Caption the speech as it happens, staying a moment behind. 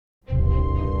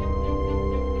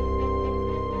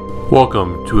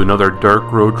Welcome to another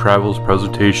Dark Road Travels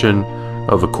presentation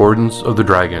of Accordance of the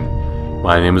Dragon.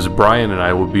 My name is Brian and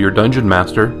I will be your Dungeon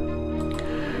Master.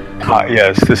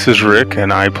 Yes, this is Rick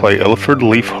and I play Illiford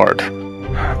Leafheart,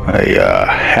 a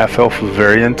half-elf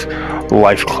variant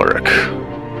life cleric.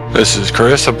 This is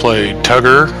Chris, I play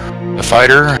Tugger, the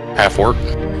fighter, half-orc.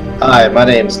 Hi, my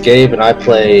name's Gabe and I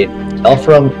play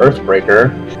Elfram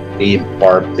Earthbreaker, the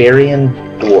barbarian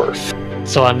dwarf.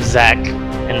 So I'm Zach,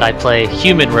 and I play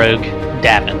Human Rogue,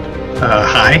 Davin.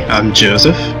 Hi, I'm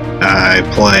Joseph. I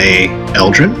play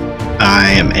Eldrin. I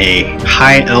am a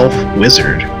high elf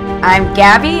wizard. I'm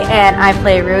Gabby, and I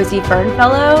play Rosie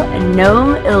Fernfellow, a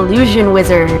gnome illusion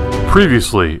wizard.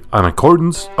 Previously on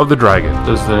Accordance of the Dragon.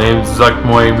 Does the name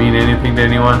Zuckmoy mean anything to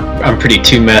anyone? I'm pretty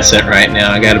tumescent right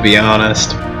now, I gotta be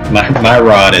honest. My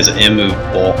rod is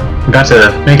immovable. I'm about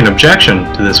to make an objection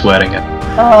to this wedding.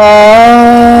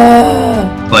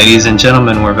 Ladies and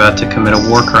gentlemen, we're about to commit a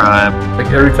war crime. Like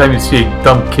every time you see a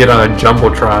dumb kid on a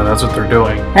Jumbotron, that's what they're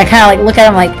doing. I kind of look at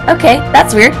him like, okay,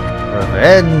 that's weird.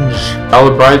 Revenge. All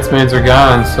the bridesmaids are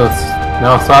gone, so it's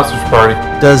now a sausage party.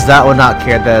 Does that one not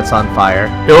care that it's on fire?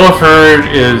 Illiford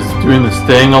is doing the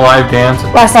staying alive dance.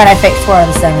 Last night I faked 4 out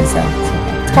of 7, so it's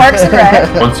okay. Sparks and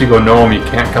red. Once you go gnome, you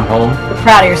can't come home. You're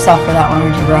proud of yourself for that one,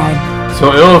 aren't you, Bride?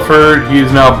 So Illiford, he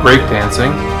is now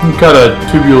breakdancing. He cut a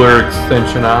tubular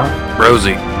extension off.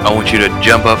 Rosie, I want you to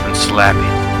jump up and slap him.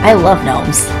 I love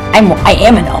gnomes. I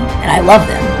am a gnome, and I love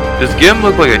them. Does Gim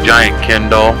look like a giant Ken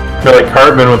doll? You're like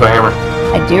Hardman with a hammer.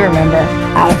 I do remember.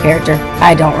 Out of character.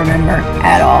 I don't remember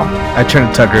at all. I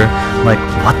turn to Tugger, like,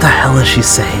 what the hell is she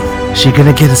saying? Is she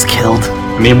gonna get us killed?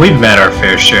 I mean, we've met our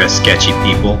fair share of sketchy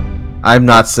people. I'm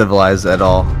not civilized at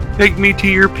all. Take me to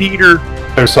your Peter.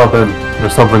 There's something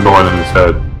going in his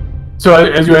head. So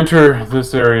as you enter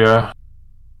this area,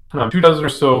 24 or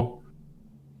so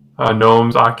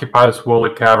gnomes occupy this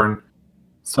well-lit cavern,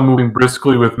 some moving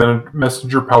briskly with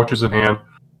messenger pouches in hand,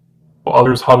 while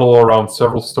others huddle around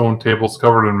several stone tables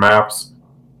covered in maps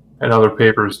and other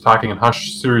papers, talking in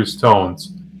hushed, serious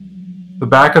tones. The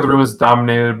back of the room is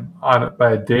dominated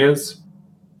by a dais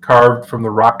carved from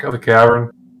the rock of the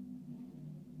cavern,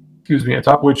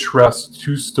 atop which rest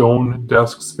 2 stone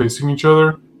desks facing each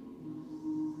other.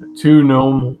 2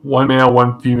 gnome, 1 male,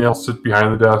 1 female, sit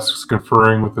behind the desks,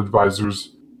 conferring with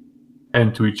advisors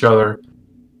and to each other.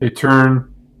 They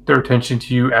turn their attention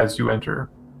to you as you enter.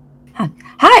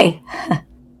 Hi!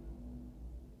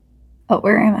 Oh,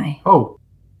 where am I? Oh.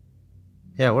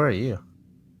 Yeah, where are you?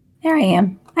 There I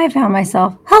am. I found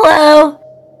myself. Hello!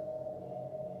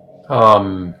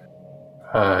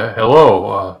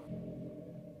 Hello.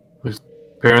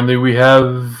 Apparently we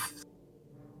have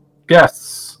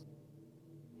guests.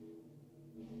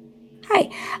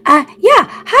 Hi.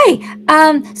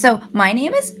 Hi. So my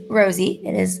name is Rosie.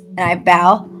 It is, and I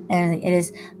bow, and it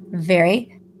is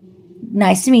very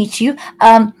nice to meet you.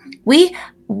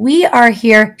 We are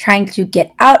here trying to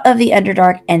get out of the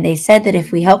Underdark, and they said that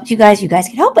if we helped you guys could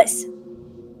help us.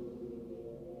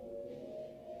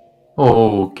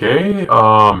 Okay.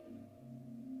 Well,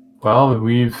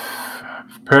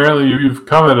 apparently you've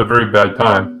come at a very bad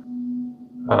time.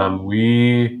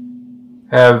 We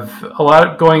have a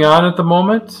lot going on at the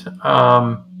moment.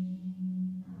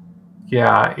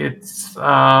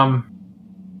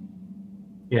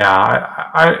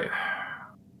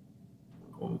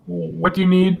 What do you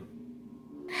need?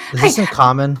 Is this in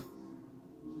common?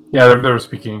 Yeah, they're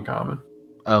speaking in common.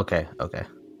 Okay.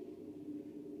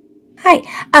 Hi.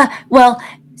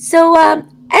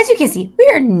 As you can see, we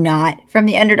are not from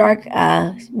the Underdark.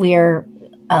 We're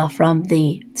from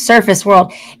the surface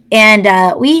world. And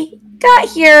we got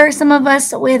here, some of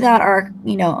us, without our,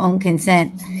 own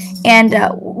consent. And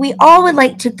we all would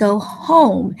like to go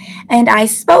home. And I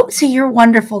spoke to your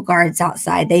wonderful guards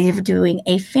outside. They were doing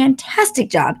a fantastic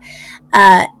job.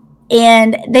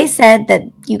 And they said that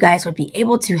you guys would be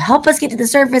able to help us get to the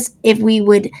surface if we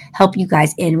would help you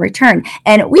guys in return.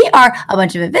 And we are a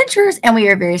bunch of adventurers, and we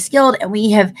are very skilled, and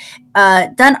we have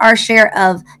done our share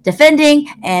of defending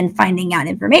and finding out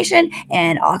information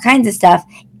and all kinds of stuff.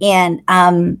 And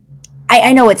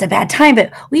I know it's a bad time,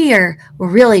 but we're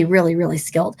really, really, really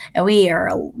skilled, and we are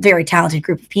a very talented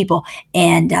group of people.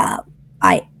 And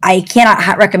I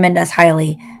cannot recommend us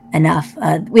highly enough.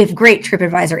 We have great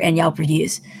TripAdvisor and Yelp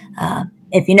reviews,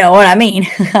 if you know what I mean.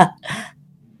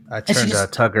 I turned to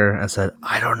Tugger and said,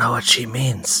 I don't know what she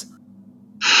means.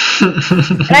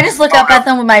 And I just look up at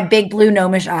them with my big blue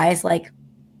gnomish eyes like,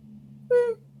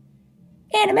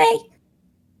 anime?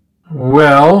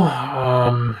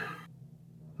 Well,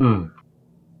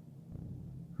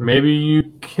 maybe you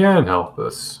can help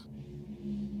us.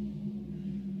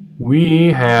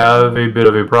 We have a bit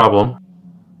of a problem.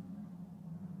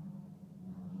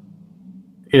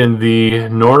 In the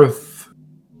north,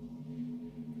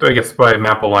 I guess by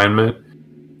map alignment,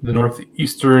 the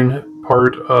northeastern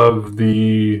part of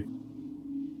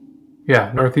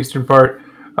northeastern part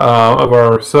of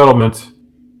our settlement,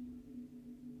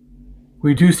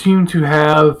 we do seem to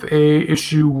have a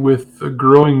issue with a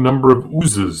growing number of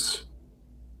oozes.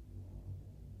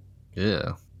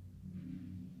 Yeah.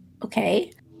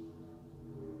 Okay.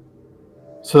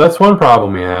 So that's one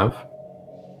problem we have.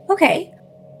 Okay.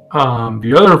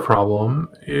 The other problem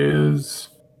is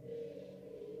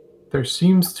there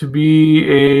seems to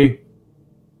be a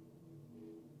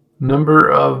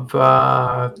number of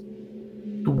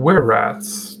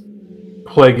were-rats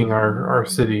plaguing our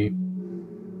city.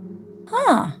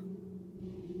 Huh.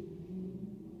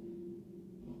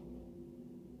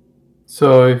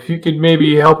 So if you could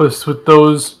maybe help us with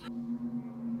those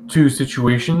two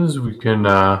situations, we can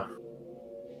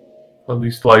at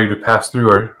least allow you to pass through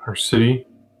our city.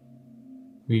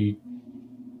 We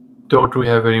don't really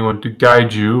have anyone to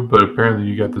guide you, but apparently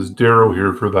you got this Darrow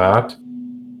here for that.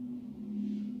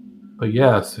 But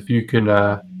yes, if you could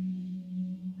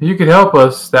help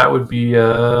us, that would be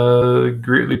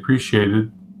greatly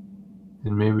appreciated.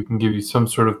 And maybe we can give you some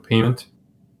sort of payment.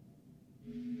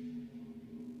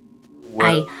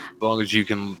 Well, as long as you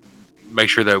can make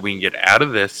sure that we can get out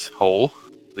of this hole,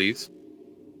 please.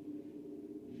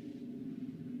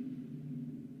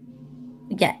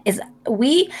 Yeah,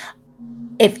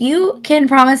 if you can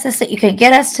promise us that you can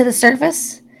get us to the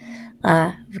surface,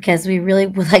 because we really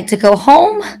would like to go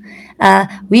home,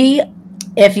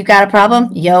 if you got a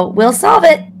problem, we'll solve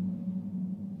it.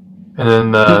 And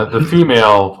then the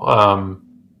female,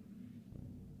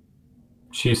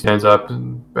 she stands up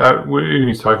and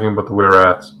he's talking about the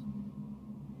were-rats.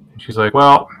 And she's like,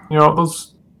 well,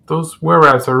 those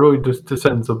were-rats are really just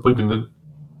descendants of Bleeding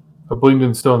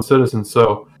Stone citizens,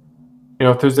 so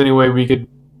if there's any way we could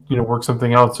work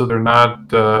something out so they're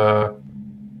not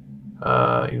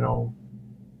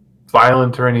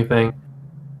violent or anything,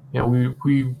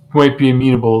 we might be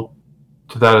amenable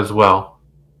to that as well.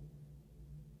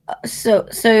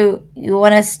 So you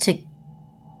want us to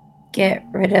get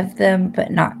rid of them but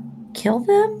not kill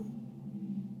them?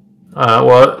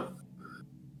 Well,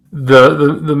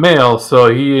 the male,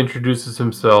 so he introduces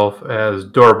himself as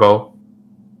Dorbo,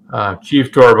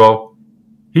 Chief Dorbo.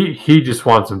 He just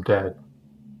wants them dead.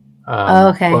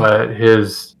 Okay. But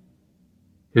his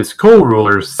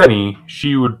co-ruler, Senny,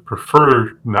 she would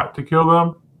prefer not to kill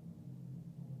them.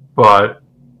 But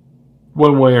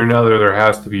one way or another, there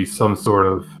has to be some sort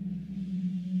of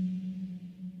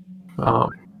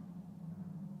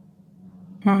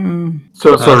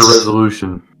sort of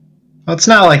resolution. Well, it's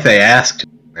not like they asked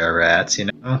were-rats,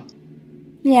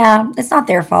 Yeah, it's not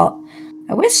their fault.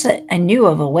 I wish that I knew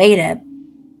of a way to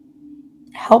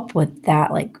help with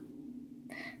that, like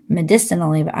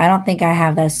medicinally, but I don't think I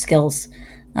have those skills.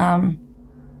 Well,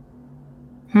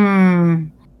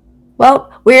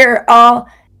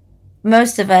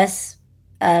 most of us,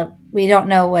 we don't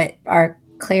know what our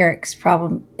cleric's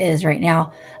problem is right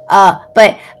now,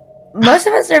 but most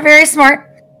of us are very smart,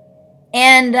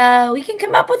 and we can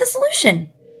come up with a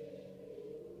solution.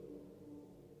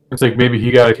 It's like maybe he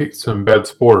got to kick some bad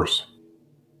spores.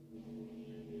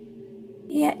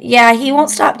 Yeah, he won't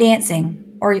stop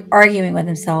dancing or arguing with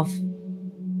himself.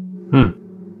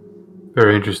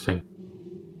 Very interesting.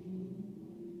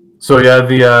 So yeah,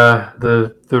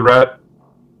 the rat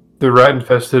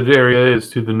infested area is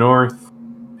to the north,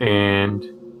 and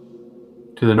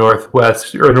to the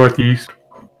northwest or northeast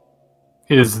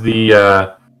is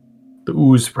the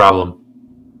ooze problem.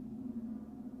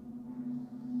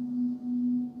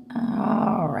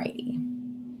 Alrighty.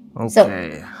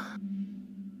 Okay.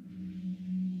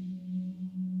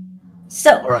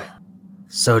 So all right.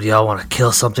 So do y'all want to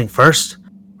kill something first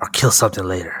or kill something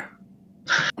later?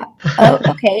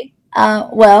 Okay.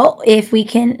 Well, if we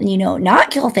can,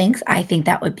 not kill things, I think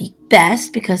that would be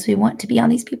best because we want to be on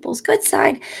these people's good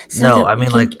side. So no, I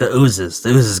mean like the oozes. The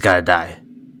oozes gotta die.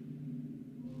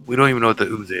 We don't even know what the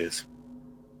ooze is.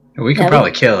 We could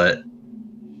probably kill it.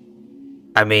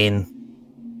 I mean,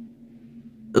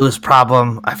 ooze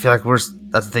problem. I feel like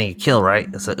that's the thing you kill, right?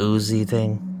 It's an oozy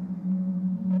thing.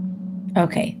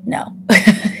 Okay, no.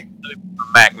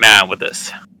 Mac 9 with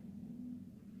us.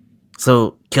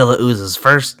 So kill the oozes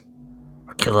first,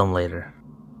 or kill them later.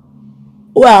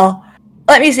 Well,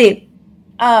 let me see.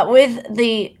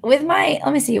 With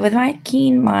my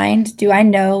keen mind, do I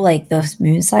know like those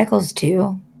moon cycles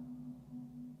too?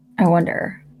 I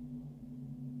wonder.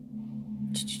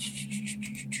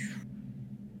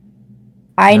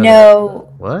 I know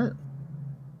What?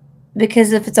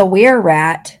 Because if it's a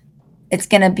were-rat, it's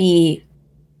going to be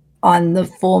on the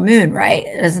full moon, right?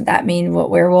 Doesn't that mean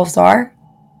what werewolves are?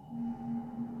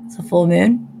 It's a full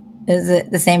moon. Is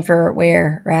it the same for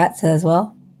were-rats as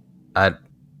well? I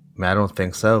don't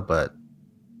think so, but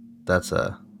it's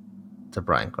a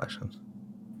Brian question.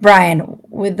 Brian,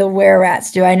 with the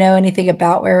were-rats, do I know anything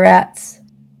about were-rats?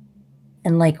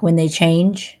 And like when they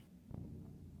change?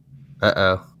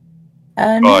 Uh-oh.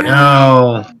 Oh Oh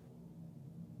no!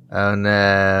 Oh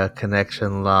no,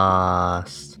 connection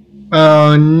lost.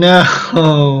 Oh no!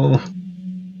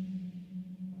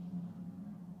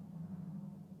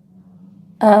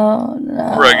 Oh no.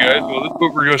 Alright, guys. Well, this is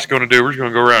what we're just going to do. We're just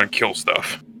going to go around and kill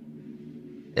stuff.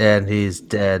 And he's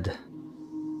dead.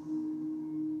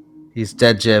 He's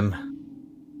dead,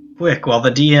 Jim. Quick, while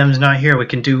the DM's not here, we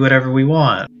can do whatever we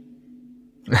want.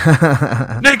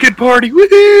 Naked party!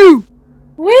 Woohoo!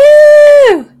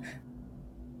 Woo!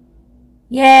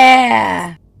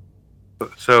 Yeah.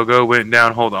 So go went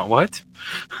down. Hold on. What?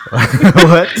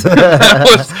 What?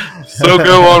 So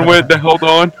go on went down. Hold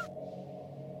on.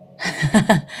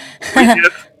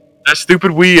 That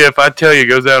stupid we if I tell you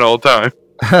goes out all the time.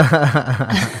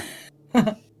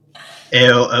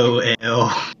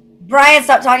 LOL. Brian,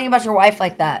 stop talking about your wife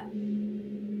like that.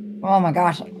 Oh my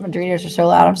gosh, my Doritos are so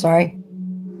loud. I'm sorry.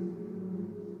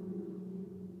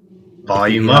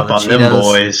 Volume up on them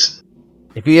boys.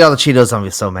 If you eat all the Cheetos, I'm gonna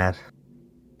be so mad.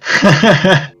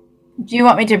 Do you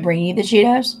want me to bring you the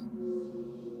Cheetos?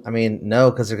 I mean, no,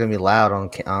 because they're gonna be loud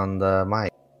on the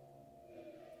mic.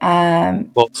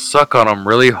 Well, suck on them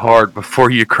really hard before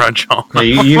you crunch on them.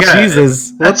 You gotta,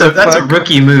 Jesus, that's a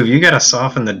rookie move. You gotta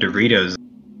soften the Doritos.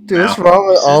 Dude, what's wrong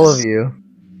with all of you?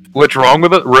 What's wrong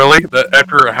with it? Really?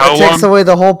 After how It long? takes away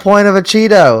the whole point of a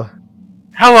Cheeto.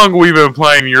 How long have we been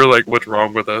playing? You're like, what's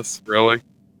wrong with us? Really?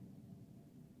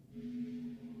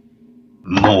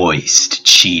 Moist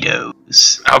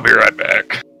Cheetos. I'll be right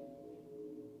back.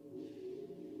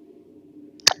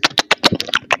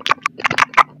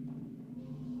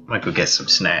 Might go get some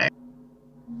snacks.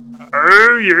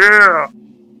 Oh yeah!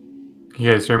 Can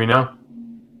you guys hear me now?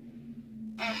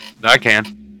 I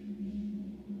can.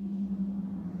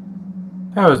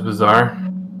 That was bizarre.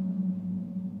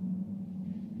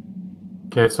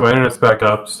 Okay, so my internet's back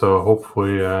up, so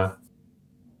hopefully you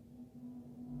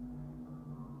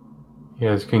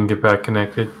guys can get back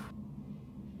connected.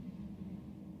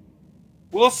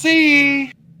 We'll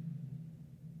see.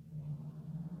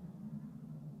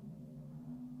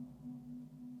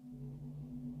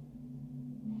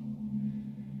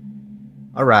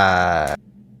 All right.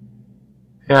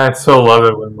 Yeah, I still love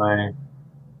it when my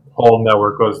whole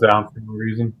network goes down for no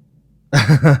reason.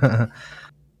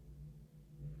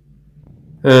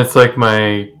 And it's like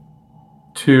my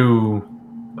two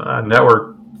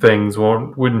network things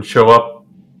wouldn't show up.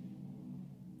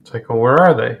 It's like, well, where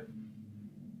are they?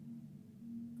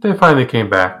 They finally came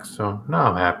back, so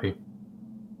now I'm happy.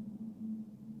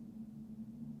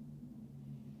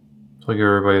 So I'll give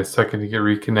everybody a second to get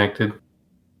reconnected.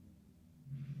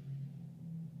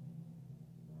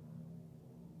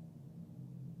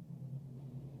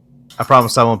 I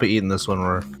promise I won't be eating this when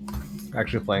we're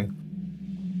actually playing.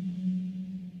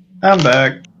 I'm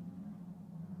back.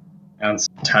 Found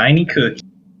some tiny cookie.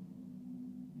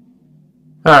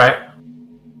 Alright.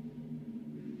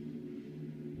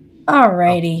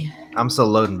 Alrighty. I'm still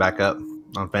loading back up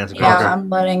on Fantasy Yeah, Grounds. I'm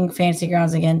loading Fantasy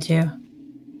Grounds again too.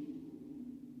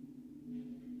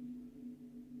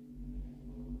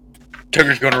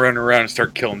 Tugger's going to run around and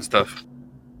start killing stuff.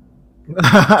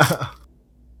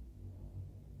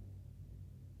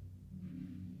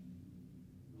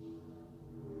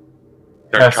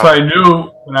 Yeah, so I knew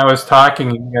when I was talking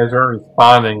and you guys weren't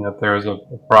responding that there was a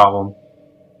problem.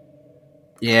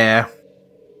 Yeah.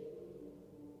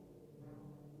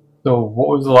 So what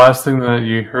was the last thing that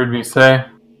you heard me say?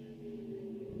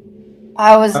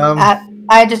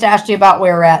 I just asked you about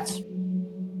were rats.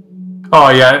 Oh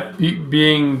yeah,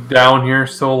 being down here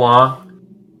so long,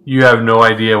 you have no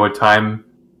idea what time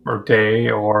or day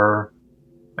or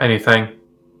anything.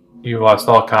 You lost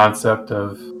all concept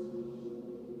of.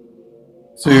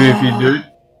 So if you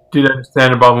did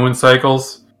understand about moon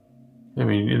cycles, I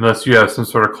mean, unless you have some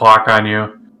sort of clock on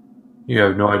you, you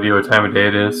have no idea what time of day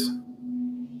it is.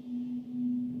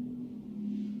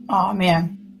 Oh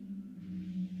man.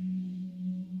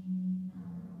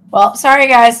 Well, sorry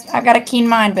guys. I've got a keen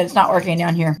mind, but it's not working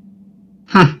down here.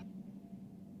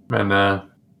 And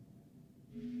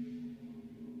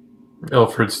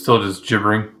Ilfred's still just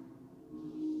gibbering.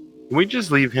 Can we just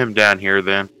leave him down here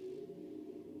then?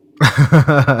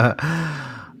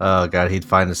 Oh god, he'd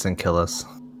find us and kill us.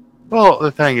 Well,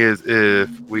 the thing is, if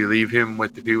we leave him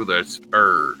with the people that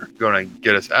are going to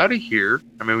get us out of here,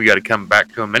 I mean, we got to come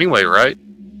back to him anyway, right?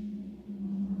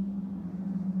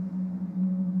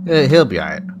 Yeah, he'll be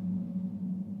alright.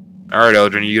 All right,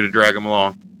 Eldrin, you got to drag him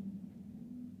along.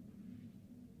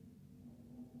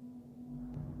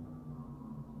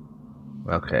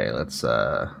 Okay, let's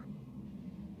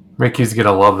Ricky's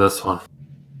gonna love this one.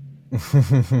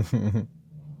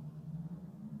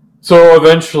 So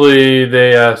eventually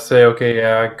they say, okay,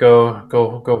 yeah,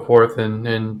 go forth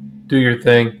and do your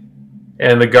thing.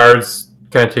 And the guards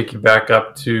kind of take you back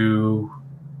up to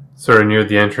sort of near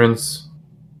the entrance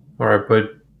where I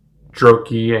put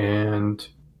Droki and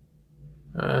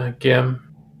Gim.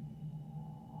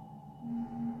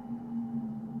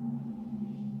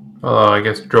 I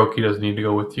guess Droki doesn't need to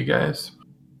go with you guys.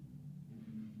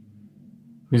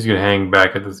 He's gonna hang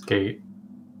back at this gate.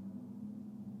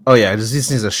 Oh yeah, he just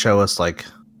needs to show us like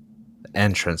the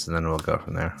entrance, and then we'll go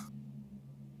from there.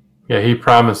 Yeah, he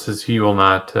promises he will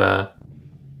not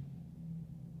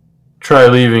try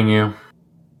leaving you.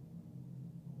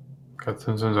 God,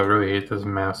 sometimes I really hate this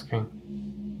masking.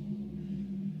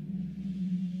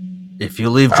 If you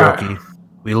leave Droki,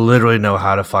 we literally know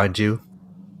how to find you,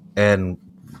 and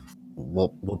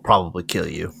we'll probably kill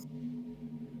you.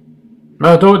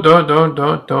 No, don't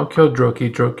kill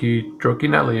Droki. Droki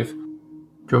not leave.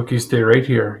 Droki stay right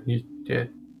here. You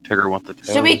did. Tigger want the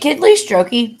tail. Should we kid leash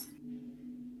Droki?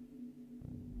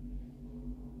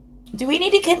 Do we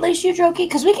need to kid leash you, Droki?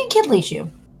 Because we can kid leash you.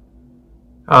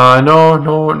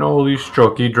 No leash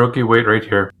Droki. Droki wait right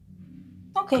here.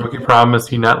 Okay. Droki promised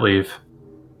he not leave.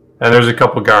 And there's a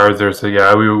couple guards there, so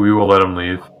yeah, we will let him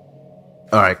leave.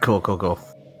 Alright, cool.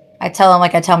 I tell him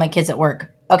like I tell my kids at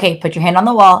work. Okay, put your hand on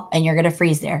the wall and you're gonna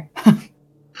freeze there.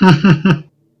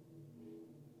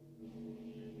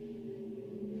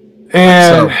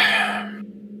 And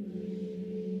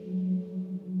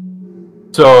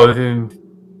so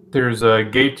there's a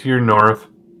gate to your north,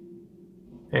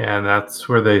 and that's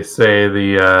where they say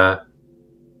the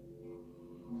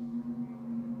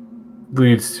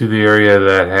leads to the area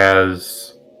that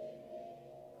has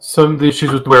some of the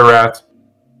issues with were rats.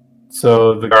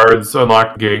 So the guards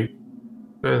unlock the gate,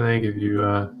 and they give you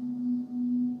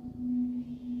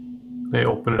they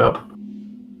open it up.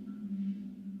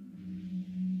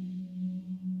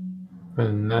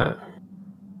 And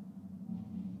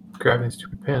grab these 2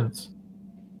 pins.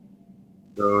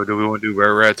 So, do we want to do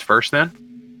were rats first then?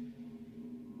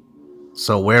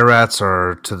 So were rats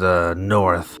are to the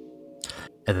north,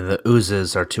 and then the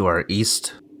oozes are to our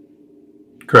east.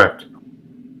 Correct.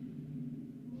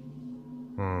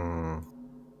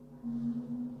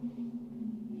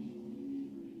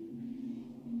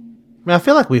 I mean, I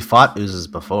feel like we fought oozes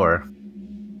before.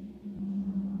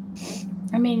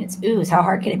 I mean, it's ooze. How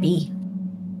hard could it be?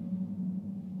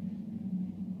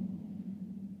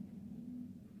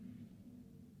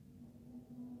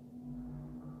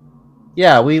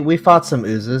 Yeah, we fought some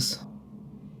oozes.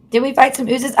 Did we fight some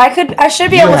oozes? I should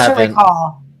be You able haven't. to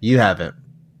recall. You haven't.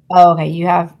 Oh, okay, you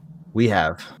have. We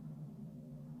have.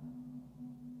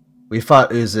 We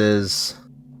fought oozes.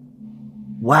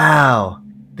 Wow.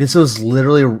 This was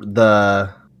literally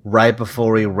the right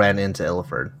before we ran into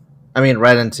Illiford. I mean,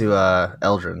 right into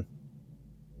Eldrin.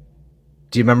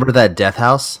 Do you remember that death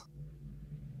house?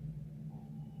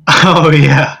 Oh,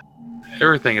 yeah.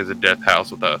 Everything is a death house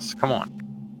with us. Come on.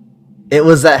 It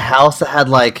was that house that had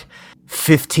like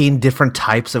 15 different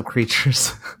types of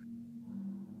creatures.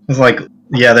 It was like,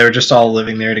 yeah, they were just all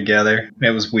living there together.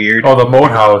 It was weird. Oh, the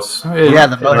moat house. Yeah,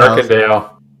 the moat house.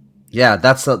 Arkandale. Yeah,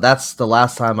 that's the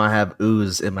last time I have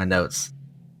ooze in my notes.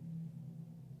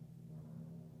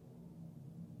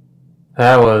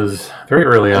 That was very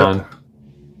early on.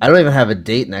 I don't even have a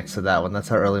date next to that one. That's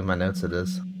how early in my notes it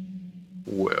is.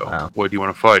 Well, Wow. what do you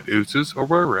want to fight, oozes or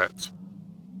were rats?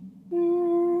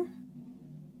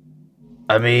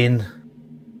 I mean,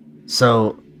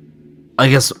 so I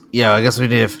guess we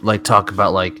need to like talk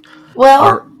about like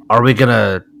Well, are we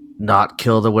gonna not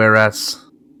kill the were-rats?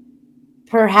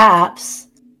 perhaps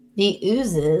the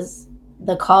oozes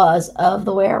the cause of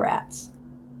the were-rats.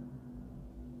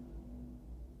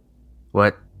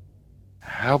 What?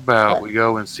 How about we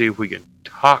go and see if we can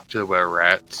talk to the were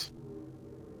rats,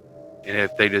 and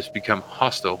if they just become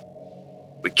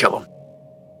hostile, we kill them.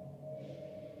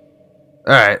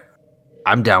 All right,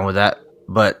 I'm down with that,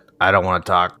 but I don't want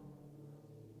to talk.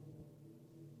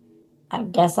 I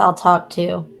guess I'll talk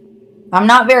too. I'm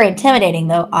not very intimidating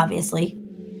though, obviously.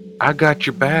 I got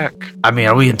your back. I mean,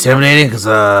 are we intimidating? Because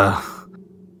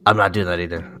I'm not doing that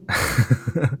either.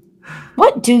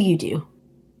 What do you do?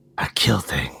 I kill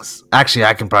things. Actually,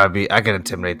 I can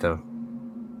intimidate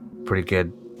them pretty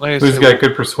good. Like I Who's said, got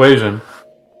good persuasion?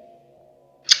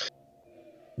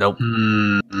 Nope.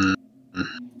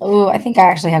 Oh, I think I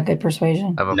actually have good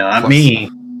persuasion. I have a Not me.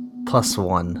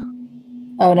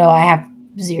 +1. Oh no, I have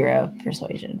 0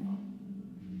 persuasion.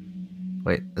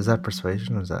 Wait, is that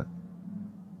persuasion or is that?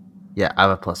 Yeah, I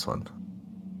have a +1.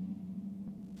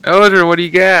 Eldrin, what do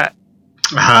you got?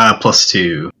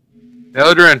 +2.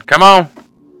 Eldrin, come on.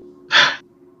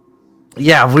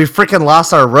 Yeah, we freaking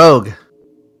lost our rogue.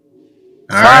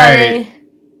 All right. Sorry.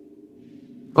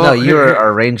 No, you were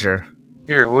our ranger.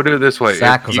 Here, we'll do it this way.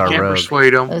 Zach If was you our can't rogue.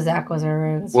 persuade them, Oh, Zach was our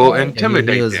rogue. That's well, right.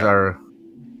 intimidate he was them.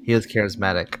 he was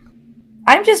charismatic.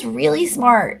 I'm just really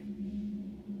smart.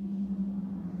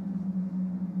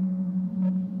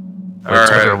 All Wait,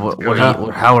 Tucker,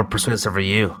 right, how are persuasive are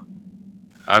you?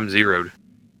 I'm zeroed.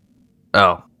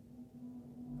 Oh.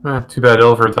 Too bad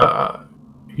Ilford.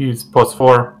 He's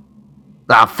 +4.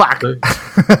 Ah, fuck.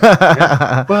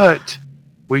 But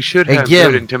we should Hey, have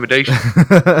Gim. good intimidation.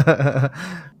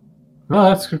 No,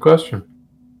 that's a good question.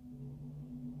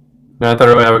 Now I thought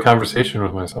I would have a conversation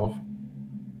with myself.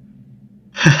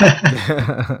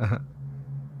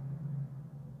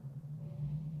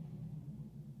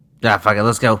 Yeah, fuck it,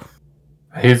 let's go.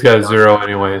 He's got a 0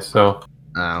 anyway, so.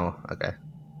 Oh, okay.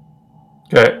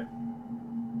 Okay.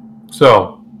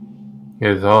 So,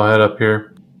 you guys all head up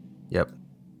here. Yep.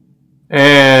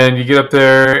 And you get up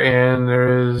there, and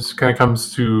there is kind of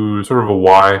comes to sort of a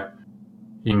Y.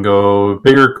 You can go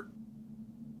bigger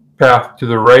path to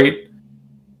the right,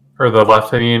 or the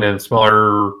left, I mean, and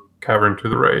smaller cavern to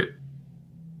the right.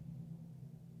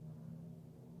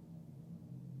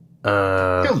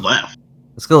 Go left.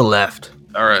 Let's go left.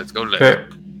 All right, let's go left. Okay.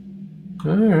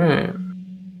 All right.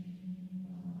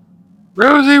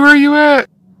 Rosie, where you at?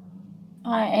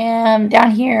 I am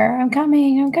down here. I'm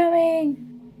coming.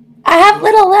 I have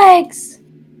little legs.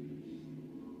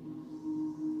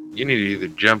 You need to either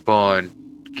jump on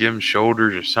Gim's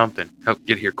shoulders or something. Help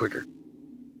get here quicker.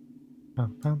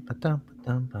 Bum, bum, ba-dum,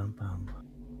 ba-dum, bum, bum.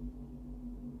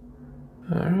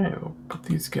 All right. We'll put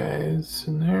these guys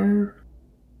in there.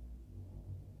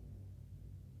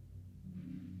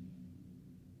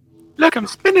 Look, I'm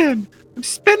spinning. I'm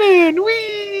spinning.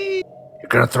 Whee! You're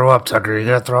gonna throw up, Tucker. You're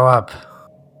gonna throw up.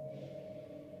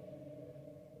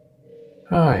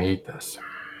 Oh, I hate this.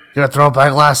 You're gonna throw up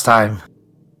like last time.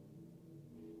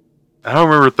 I don't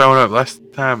remember throwing up. Last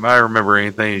time I remember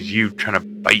anything is you trying to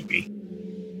bite me.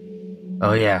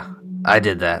 Oh yeah, I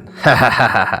did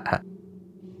that.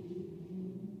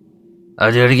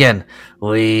 I'll do it again.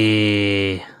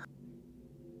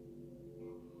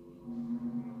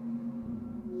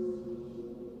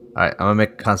 Alright, I'm gonna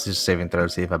make a constitution saving throw,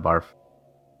 see if I barf.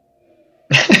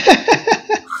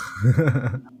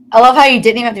 I love how you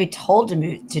didn't even have to be told to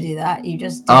do that. You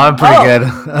just. Oh, I'm pretty good.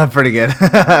 I'm pretty good.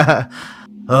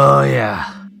 Oh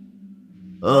yeah.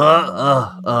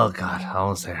 Oh god,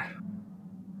 almost there.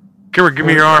 Come here, give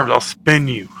me your arms. I'll spin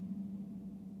you.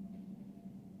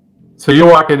 So you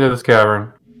walk into this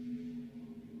cavern,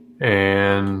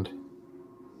 and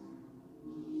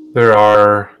there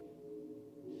are,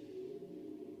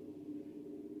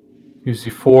 you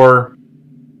see 4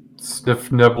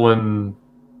 sniff-nibbling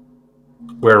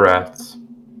were-rats,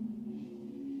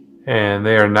 and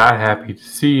they are not happy to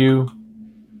see you.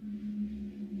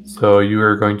 So you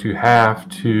are going to have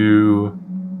to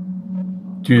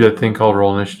do that thing called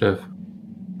roll initiative.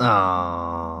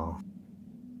 Oh.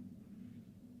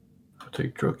 I'll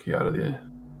take Droki out of the...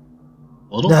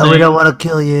 Little No, thing we don't want to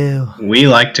kill you. we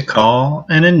like to call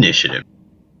an initiative.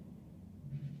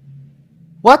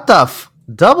 What the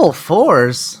double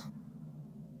 4s?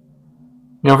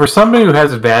 You know, for somebody who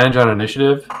has advantage on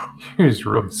initiative, you just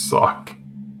really suck.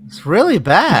 It's really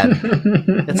bad.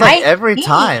 It's like every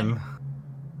time.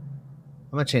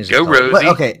 I'm gonna change the Go, color. Rosie. But,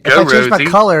 okay, Go, if I change my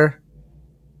Rosie. color,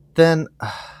 then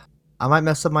I might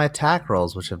mess up my attack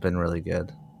rolls, which have been really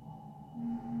good.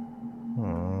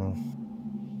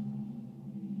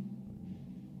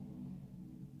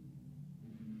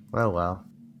 Well.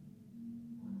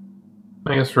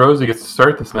 I guess Rosie gets to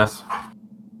start this mess.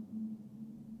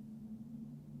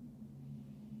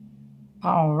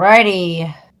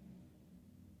 Alrighty.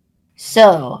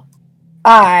 So,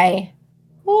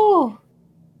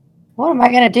 what am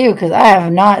I gonna do? Because I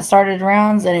have not started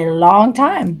rounds in a long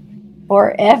time,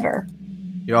 or ever.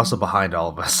 You're also behind all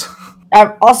of us.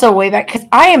 I'm also way back because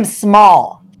I am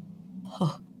small.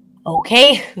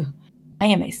 Okay, I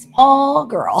am a small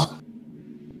girl.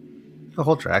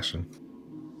 Hold your action.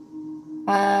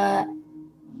 No.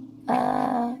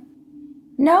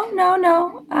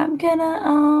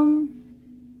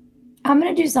 I'm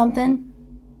gonna do something.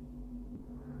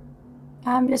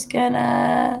 I'm just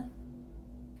gonna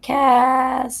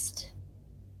cast.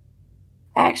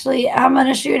 Actually, I'm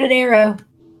gonna shoot an arrow.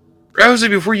 Rosie,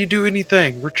 before you do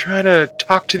anything, we're trying to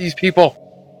talk to these people.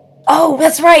 Oh,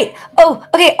 that's right. Oh,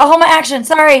 okay. I'll hold my action.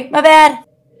 Sorry, my bad.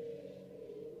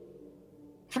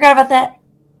 Forgot about that.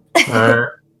 Alright.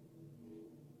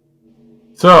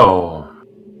 So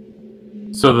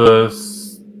the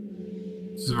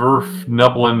Zwerf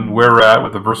Neblin Were-Rat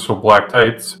with the versatile black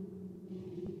tights.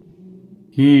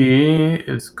 He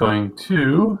is going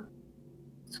to.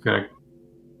 He's going to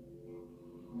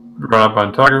run up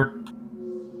on Tugger.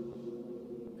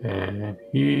 And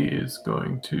he is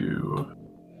going to.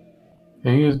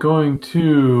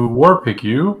 War Pick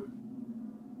you.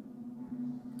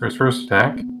 For his first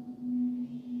attack.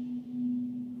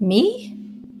 Me?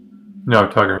 No,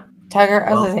 Tugger. Tugger?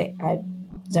 I was gonna say, I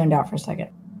zoned out for a second.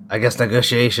 I guess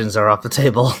negotiations are off the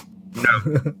table.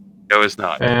 No, it's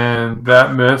not. And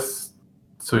that missed,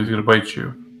 so he's going to bite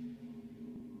you.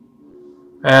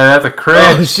 And that's a crit.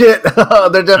 Oh shit! Oh,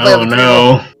 they're definitely Oh at the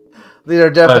no. table. They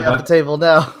are definitely at the table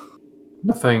now.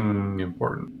 Nothing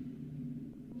important.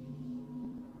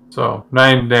 So,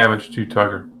 9 damage to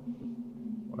Tugger.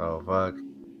 Oh fuck!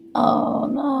 Oh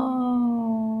no.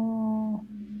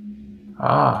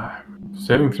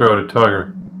 Saving throw to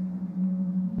Tugger.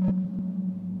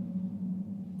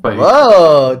 But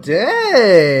Whoa!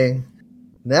 Dang!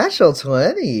 Natural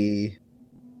 20.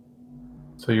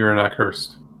 So you're not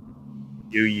cursed.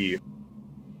 You.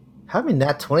 How many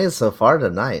nat 20s so far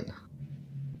tonight?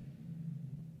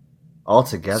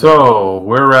 Altogether. So,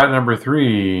 we're at number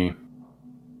 3.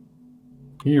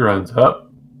 He runs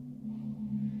up.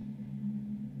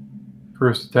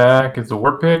 First attack is a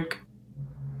War Pick.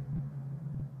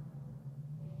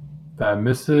 That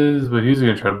misses, but he's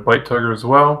going to try to bite Tugger as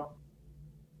well.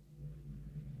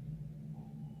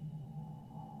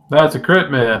 That's a crit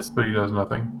miss, but he does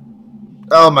nothing.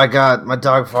 Oh my god, my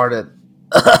dog farted.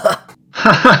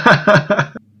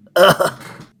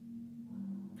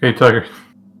 Okay, Tugger.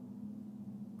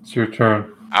 It's your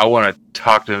turn. I want to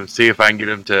talk to him, see if I can get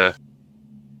him to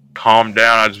calm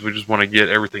down. We just want to get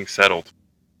everything settled.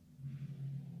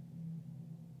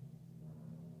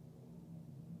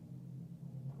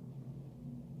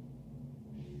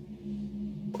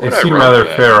 They What'd I seem roll rather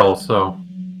that? feral, so.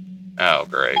 Oh,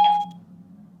 great.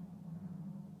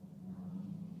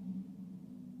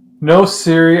 No,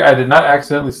 Siri, I did not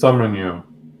accidentally summon you.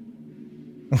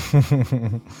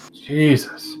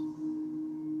 Jesus.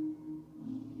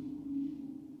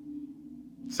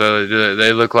 So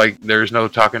they look like there's no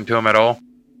talking to him at all?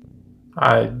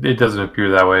 It doesn't appear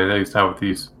that way, at least not with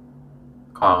these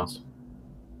clowns.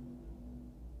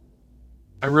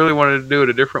 I really wanted to do it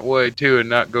a different way, too, and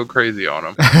not go crazy on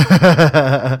him.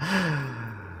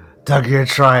 Doug, you're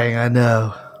trying, I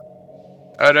know.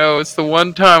 I know, it's the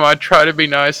one time I try to be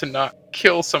nice and not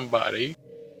kill somebody.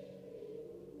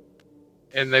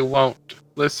 And they won't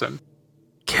listen.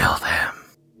 Kill them.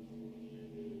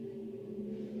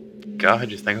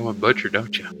 God, you think I'm a butcher,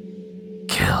 don't you?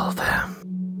 Kill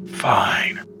them.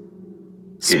 Fine.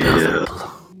 Spill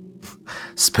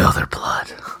their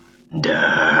blood.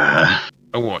 Duh.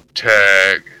 I want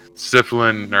Tag,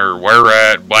 Syphilin, or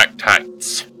Were-Rat, Black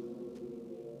Tights.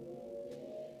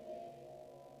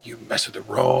 You mess with the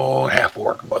wrong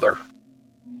half-orc, mother.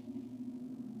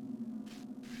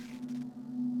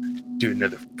 Do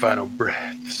another final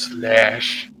breath,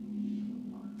 slash.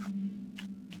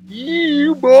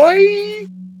 You boy!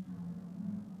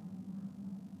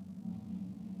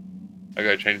 I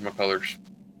gotta change my colors.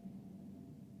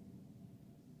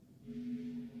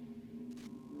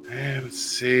 And let's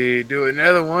see, do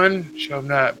another one. So I'm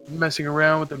not messing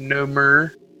around with them no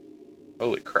more.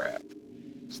 Holy crap.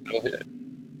 Still hit.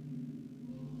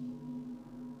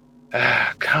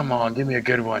 Ah, come on, give me a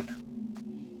good one.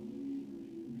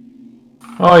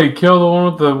 Oh, you killed the one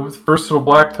with the versatile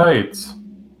black tights.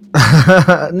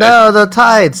 No, the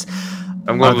tights.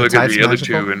 I'm going to the look at tights the other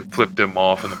magical? two and flip them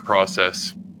off in the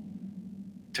process.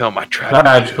 Tell them I tried. Not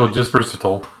magical, just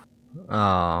versatile.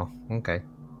 Oh, okay.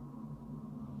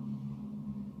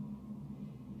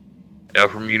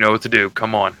 Ephraim, you know what to do.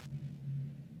 Come on.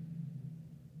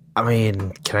 I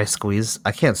mean, can I squeeze?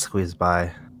 I can't squeeze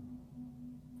by.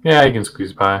 Yeah, you can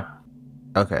squeeze by.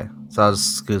 Okay, so I'll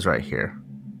just squeeze right here.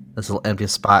 This little empty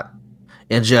spot.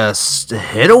 And just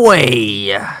hit away.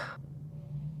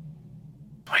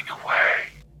 Swing away.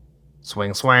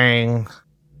 Swing, swing.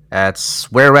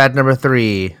 That's Were-Rat number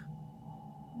 3.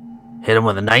 Hit him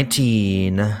with a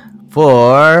 19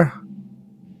 for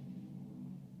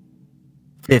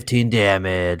 15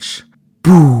 damage.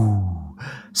 Boo!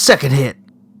 Second hit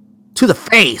to the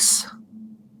face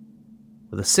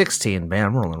with a 16. Man,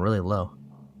 I'm rolling really low.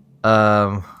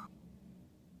 For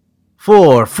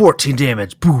 14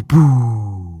 damage. Boo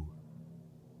boo.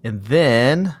 And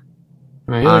then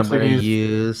I mean, he I'm looks like gonna he's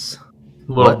use a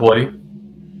little what? bloody. little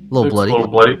Looks bloody. A little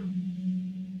bloody.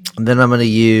 And then I'm gonna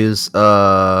use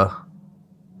my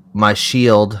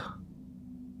shield,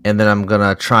 and then I'm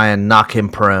gonna try and knock him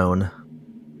prone.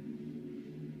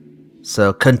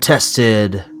 So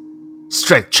contested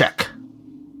strength check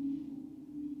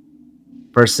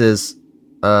versus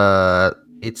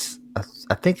it's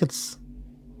I think it's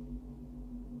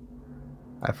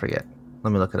I forget.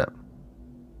 Let me look it up.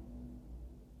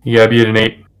 You gotta be at an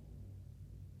 8.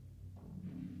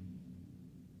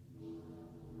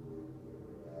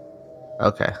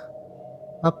 Okay.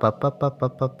 Up.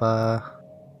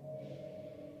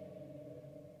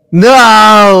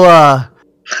 No!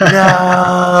 No!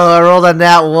 I rolled a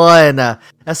nat 1.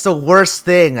 That's the worst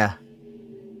thing. I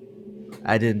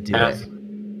didn't do Yes. it.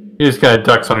 He just kind of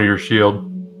ducks under your shield.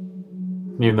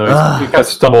 Even though Ugh. he kind of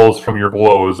stumbles from your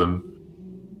blows and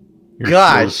your shield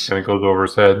Gosh. just kind of goes over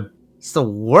his head. It's the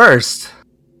worst.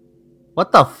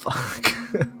 What the fuck?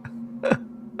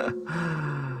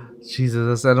 Jesus,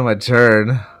 that's the end of my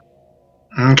turn.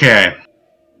 Okay.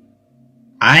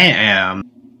 I am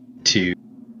to...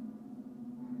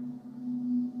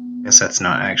 I guess that's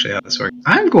not actually how this works.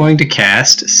 I'm going to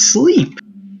cast Sleep.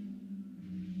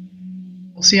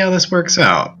 We'll see how this works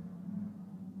out.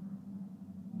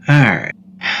 Alright.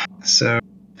 So,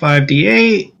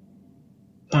 5d8.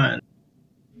 1.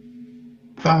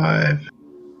 5.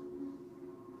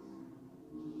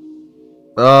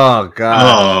 Oh god.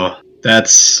 Oh,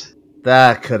 that's...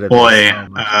 That could have Boy, been so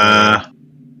much better.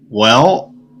 well...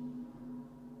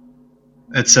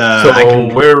 It's, So I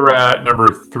can... we're at number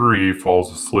 3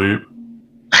 falls asleep.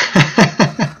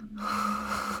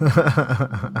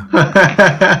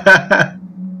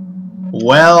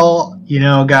 Well, you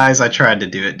know, guys, I tried to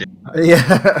do it.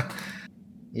 Yeah.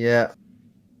 Yeah.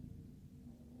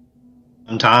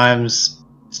 Sometimes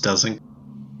this doesn't.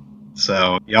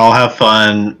 So, y'all have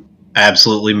fun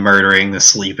absolutely murdering the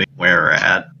sleeping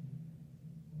were-rat.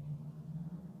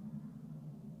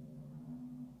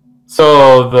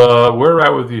 So the we're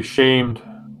at with the ashamed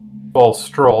false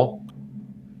stroll.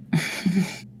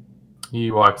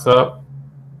 He walks up.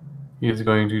 He's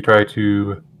going to try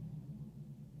to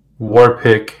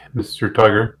warpick Mr.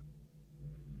 Tugger.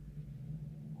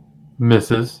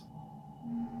 Misses.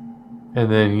 And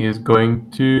then he is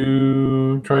going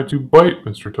to try to bite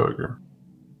Mr. Tugger.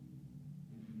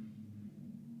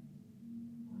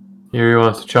 Here he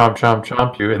wants to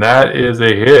chomp you, and that is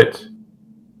a hit.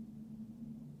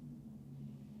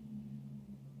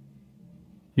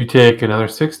 You take another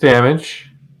 6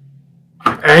 damage,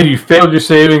 and you failed your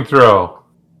saving throw.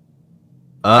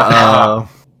 Uh-oh.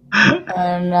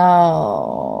 Oh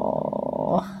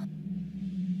no.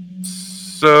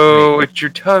 So what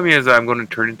you're telling me is I'm going to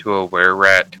turn into a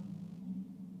were-rat.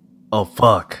 Oh,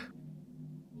 fuck.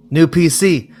 New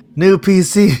PC. New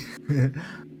PC.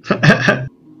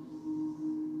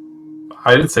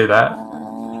 I didn't say that.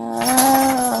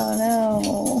 Oh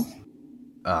no.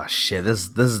 Oh, shit. This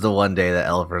is the one day that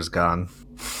Elifer's gone.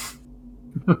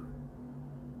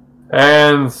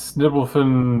 And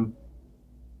Snibblefin,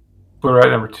 right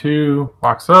number 2,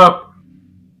 walks up.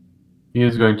 He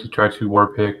is going to try to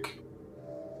warpick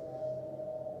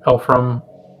Elfram.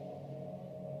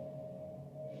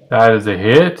 That is a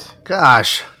hit.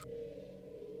 Gosh.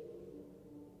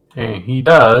 And he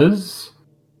does.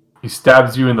 He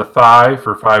stabs you in the thigh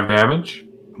for 5 damage.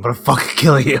 I'm gonna fucking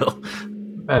kill you.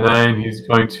 And then he's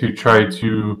going to try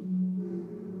to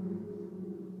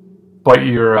bite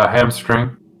your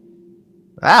hamstring.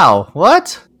 Ow.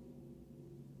 What?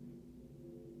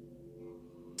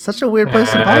 Such a weird place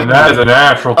to bite. And that is a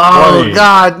natural 20. Oh,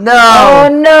 God, no. Oh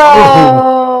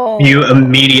no. You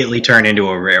immediately turn into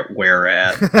a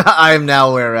were-rat. I am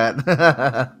now where at.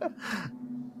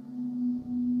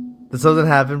 Did something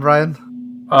happen,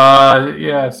 Brian?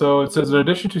 Yeah, so it says in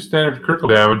addition to standard critical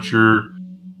damage, your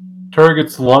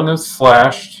target's lung is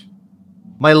slashed,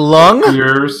 My lung?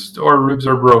 pierced, or ribs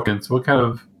are broken. So what kind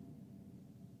of...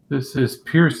 This is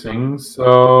piercing,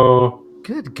 so...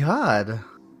 Good God.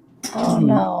 Oh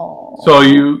no. So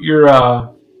your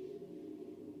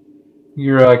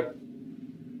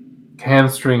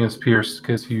hamstring is pierced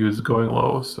because he was going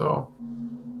low, so...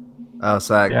 Oh,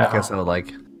 so I Yeah. guess I would,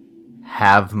 like,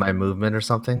 have my movement or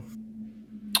something?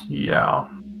 Yeah.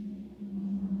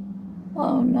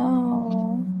 Oh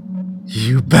no.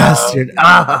 You bastard.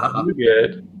 Ah! You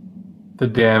get the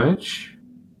damage.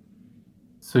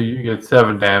 So you get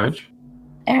 7 damage.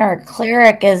 Our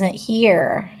cleric isn't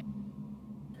here.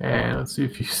 And let's see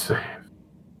if you save.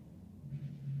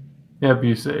 Yep,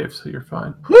 you saved, so you're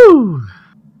fine. Woo!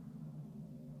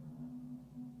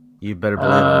 You better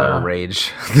believe I'm gonna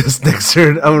rage this next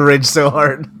turn. I'm gonna rage so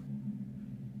hard.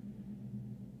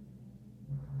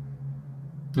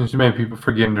 There's too many people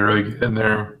forgetting to really get in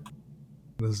there.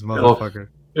 This motherfucker.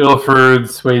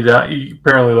 Ilford's way down. He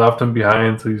apparently left him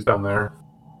behind, so he's down there.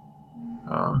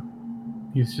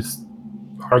 He's just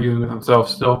arguing with himself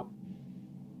still.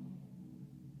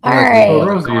 All right. Oh,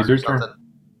 Rosie, it's your turn.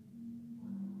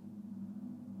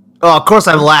 Oh, of course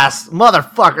I'm last,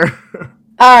 motherfucker.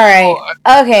 All right.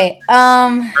 Okay.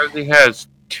 Rosie has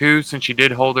 2 since she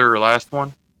did hold her last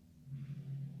one.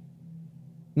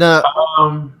 No.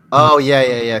 Oh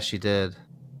yeah. She did.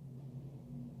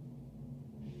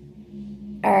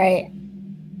 All right.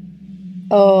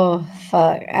 Oh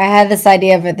fuck! I had this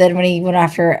idea, but then when he went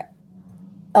after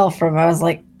Elfram, I was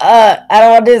like, I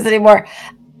don't want to do this anymore.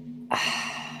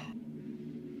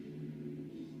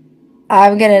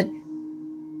 I'm gonna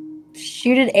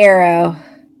shoot an arrow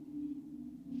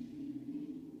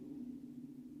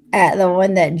at the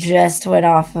one that just went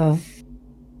off of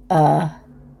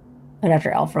went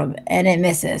after Elfram, and it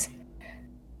misses.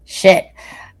 Shit.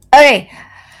 Okay.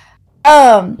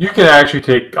 You can actually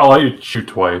take. I'll let you shoot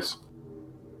twice.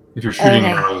 If you're shooting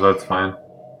arrows, that's fine.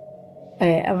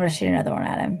 Okay, I'm gonna shoot another one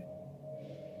at him.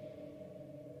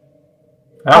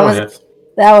 That one hits.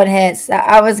 That one hits.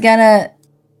 I was gonna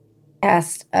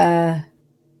cast Charm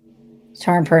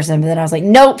Person, but then I was like,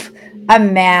 nope.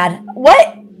 I'm mad.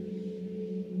 What?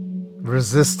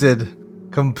 Resisted.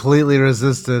 Completely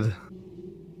resisted.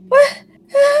 What?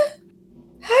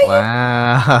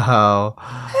 Wow.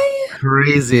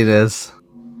 Craziness.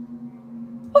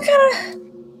 What kind of...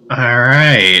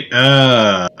 Alright,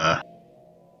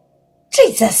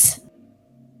 Jesus.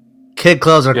 Kid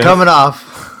clothes are coming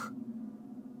off.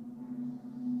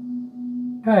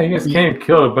 Yeah, you guys can't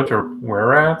kill a bunch of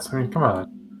were-rats? I mean, come on.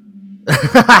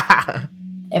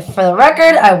 If for the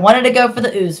record, I wanted to go for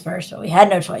the ooze first, but we had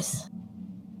no choice.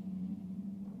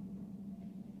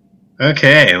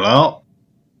 okay, well,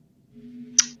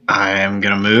 I'm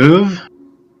gonna move,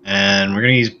 and we're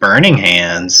gonna use Burning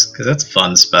Hands, because that's a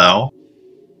fun spell.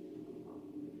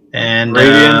 And,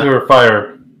 Radiant or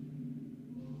fire?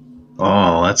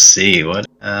 oh, let's see, what,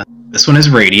 this one is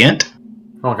Radiant.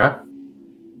 Okay.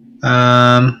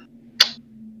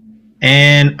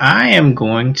 And I am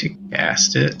going to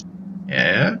cast it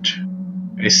at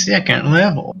a 2nd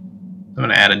level. I'm going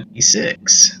to add a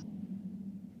d6.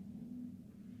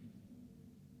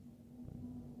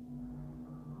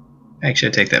 Actually,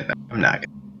 I take that back. I'm not going to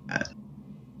do that.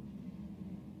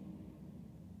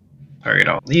 Target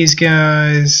all these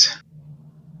guys.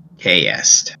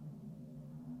 Cast.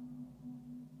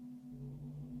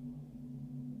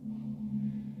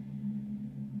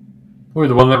 Ooh,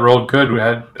 the one that rolled good, we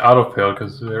had auto-fail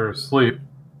because they were asleep.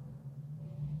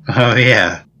 Oh,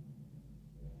 yeah.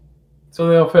 So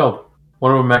they all failed.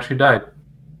 One of them actually died.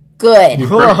 Good. You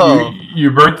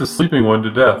burnt the sleeping one to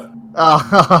death.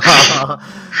 Oh,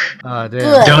 damn.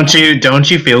 Good. Don't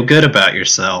you feel good about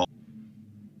yourself?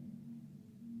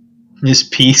 Just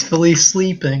peacefully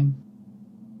sleeping.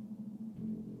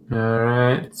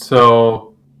 Alright,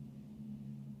 so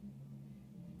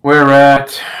we're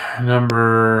at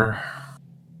number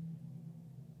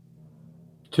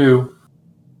 2.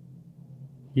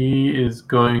 He is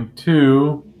going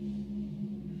to...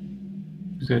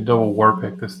 He's going to double war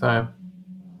pick this time.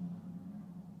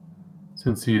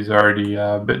 Since he's already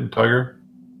bitten Tugger.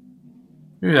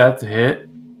 Maybe that's a hit.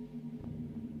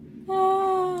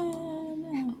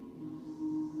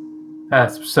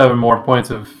 That's 7 more points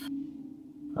of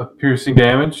piercing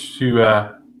damage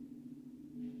to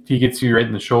he gets you right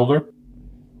in the shoulder.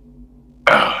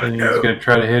 And he's going to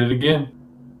try to hit it again.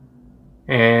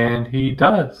 And he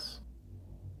does.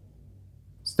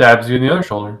 Stabs you in the other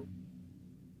shoulder.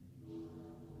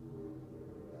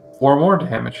 4 more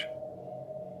damage.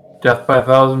 Death by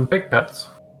 1,000 pig pets.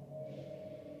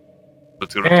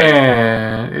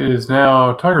 And it is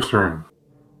now Tiger's turn.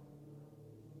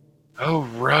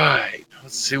 Alright.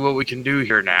 Let's see what we can do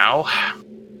here now.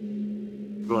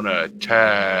 We're going to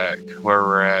attack where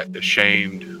we're at, the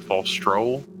Shamed False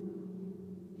Stroll.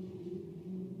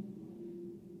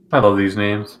 I love these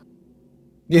names.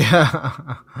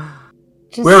 Yeah.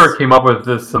 Whoever came up with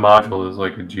this module is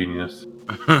like a genius.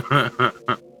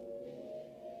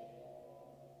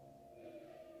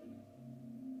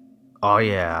 Oh,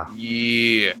 yeah.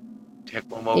 Yeah. Take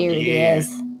one more. There he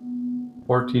is.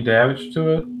 14 damage to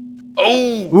it.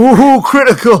 Oh! Ooh,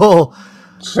 critical!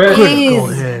 Critical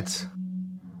Jeez. hit.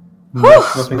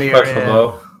 Nothing Smear special him.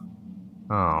 though.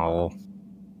 Oh.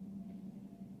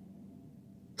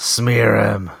 Smear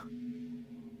him.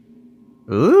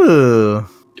 Ooh.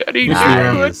 Daddy,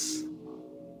 Nice.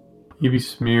 You'd be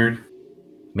smeared.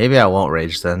 Maybe I won't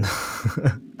rage then.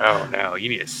 Oh no, you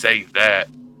need to save that.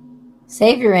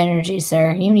 Save your energy,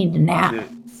 sir. You need to nap.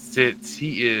 Since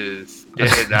he is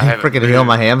dead, I I haven't freaking heal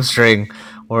my moved. hamstring.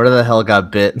 Where the hell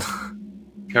got bit?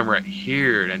 Come right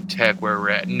here and attack where we're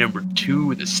at. Number 2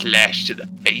 with a slash to the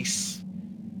face.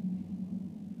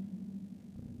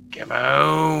 Come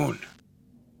on.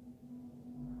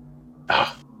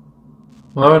 Oh,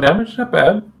 Low damage, not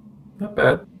bad. Not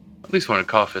bad. at least want to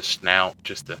cough his snout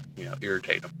just to,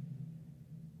 irritate him.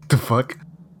 The fuck?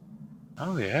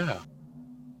 Oh yeah.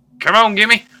 Come on,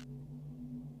 gimme.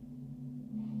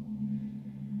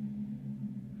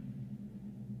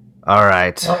 All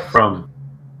right. From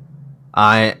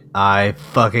I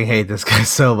fucking hate this guy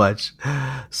so much.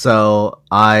 So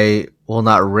I will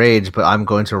not rage, but I'm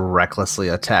going to recklessly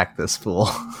attack this fool.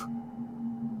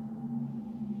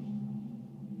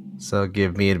 So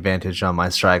give me advantage on my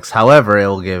strikes. However, it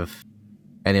will give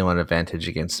anyone advantage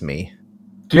against me.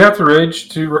 do you have to rage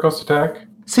to reckless attack?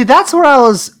 See, that's where I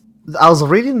was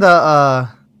reading the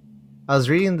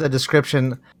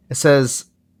description. It says,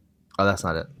 oh, that's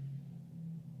not it.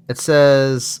 It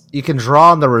says you can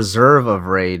draw on the reserve of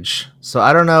rage. So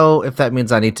I don't know if that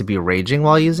means I need to be raging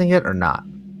while using it or not.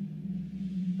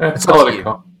 It's up all to let it you.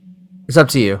 go. It's up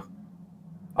to you.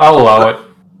 I'll allow it.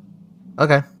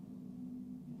 Okay.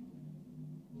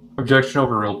 Objection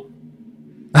overruled.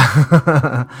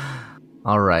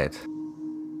 All right.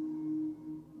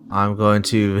 I'm going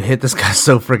to hit this guy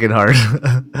so freaking hard.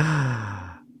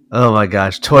 Oh my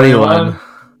gosh. 21.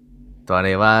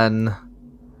 21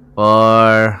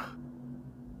 for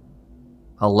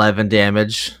 11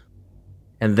 damage.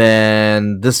 And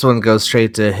then this one goes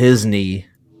straight to his knee.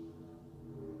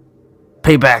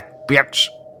 Payback, bitch.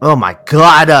 Oh my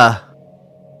god.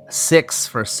 6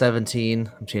 for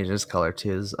 17. I'm changing this color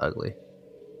too. This is ugly.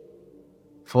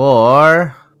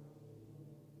 For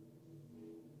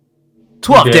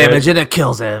 12 Dead. damage, and it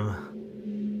kills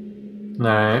him.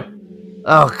 Alright.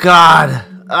 Oh god.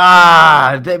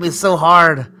 Ah, it bit me so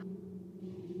hard.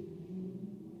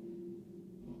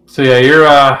 So yeah,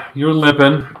 you're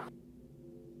limping.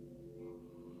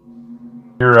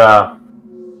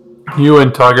 You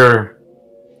and Tugger,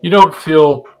 you don't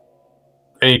feel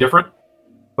any different,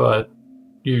 but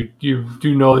you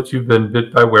do know that you've been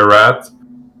bit by were-rats.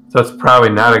 So that's probably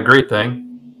not a great thing.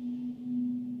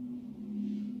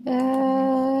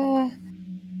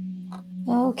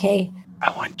 Okay.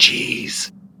 I want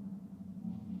cheese.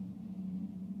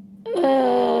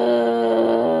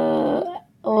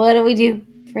 What do we do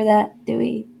for that? Do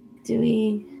we?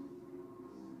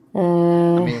 I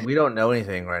mean, we don't know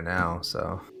anything right now,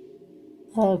 so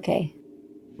Okay.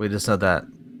 we just know that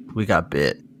we got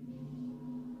bit.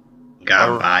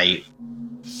 Got a bite.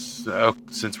 So,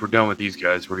 since we're done with these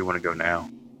guys, where do you want to go now?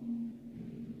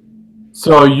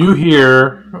 So you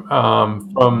hear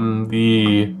from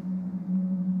the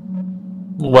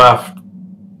left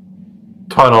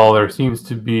tunnel, there seems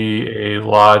to be a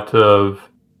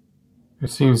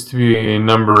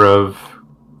number of,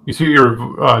 you see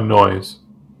your noise.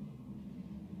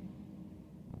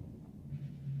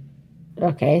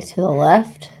 Okay, to the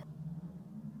left.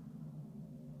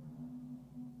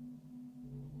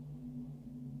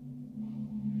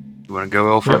 You want to go,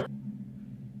 Alfred? Yep.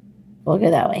 We'll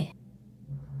go that way.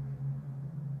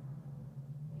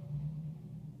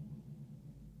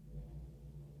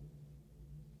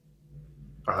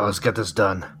 Alright, let's get this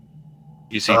done.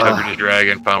 You see Tugger the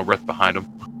Dragon, Final Breath behind him.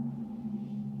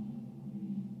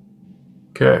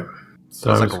 Okay. So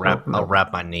Sounds I'm like just I'll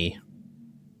wrap my knee.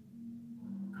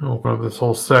 open up this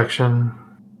whole section.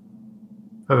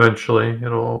 Eventually,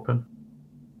 it'll open.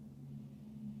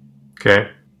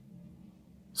 Okay.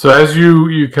 So as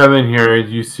you come in here,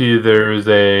 you see there is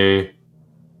a...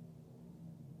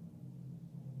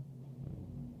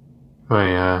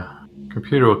 My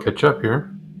computer will catch up here.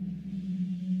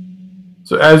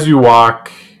 So as you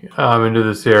walk into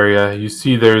this area, you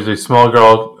see there's a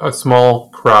small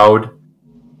crowd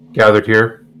gathered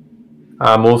here.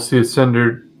 Most of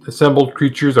the assembled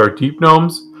creatures are deep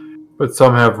gnomes, but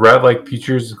some have rat-like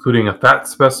features, including a fat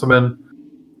specimen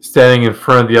standing in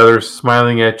front of the others,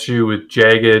 smiling at you with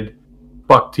jagged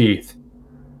buck teeth.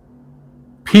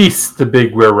 "Peace," the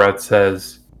big were-rat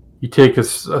says. You take a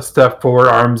step forward,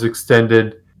 arms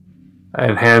extended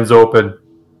and hands open.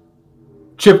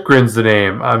 "Chip Grin's the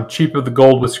name. I'm chief of the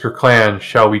Gold Whisker clan.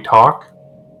 Shall we talk?"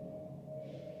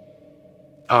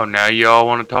 Oh, now you all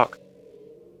want to talk?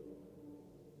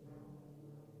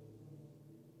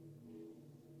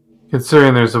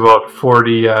 Considering there's about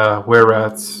 40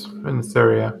 were-rats in this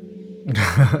area.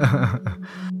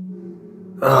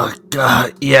 Oh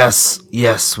God!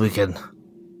 Yes, we can.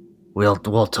 We'll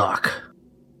talk.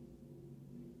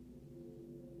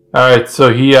 All right,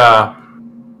 so he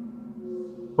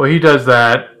does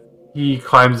that. He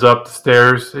climbs up the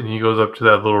stairs and he goes up to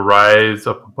that little rise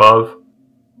up above.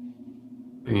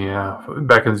 Yeah,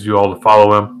 beckons you all to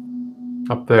follow him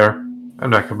up there. I'm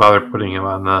not gonna bother putting him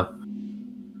on the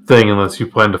thing unless you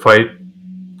plan to fight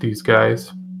these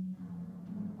guys.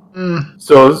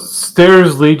 So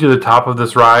stairs lead to the top of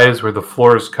this rise where the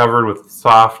floor is covered with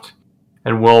soft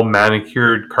and well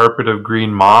manicured carpet of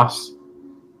green moss.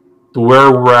 The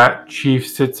were-rat chief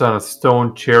sits on a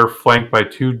stone chair flanked by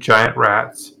 2 giant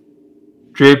rats.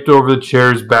 Draped over the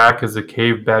chair's back is a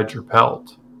cave badger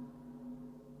pelt.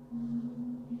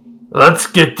 Let's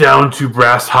get down to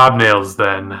brass hobnails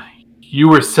then. You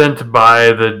were sent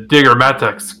by the Digger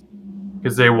Mattox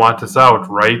because they want us out,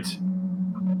 right?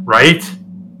 Right?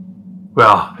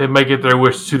 Well, they might get their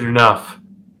wish soon enough,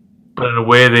 but in a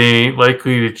way they ain't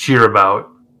likely to cheer about.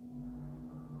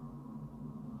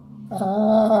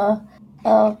 What?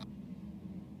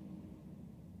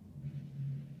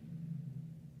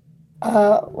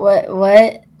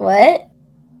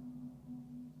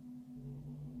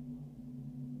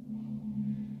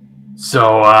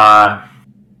 So,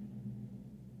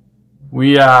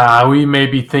 we may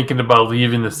be thinking about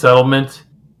leaving the settlement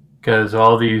because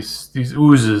all these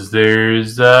oozes.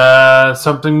 There's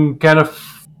something kind of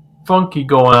funky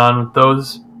going on with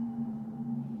those.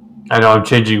 I know I'm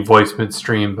changing voice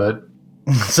midstream, but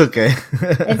It's okay.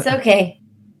 It's okay.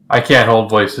 I can't hold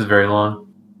voices very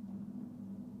long.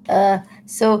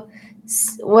 So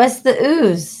what's the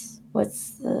ooze?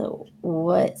 What's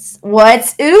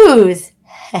ooze?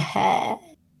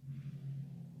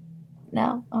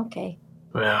 No? Okay.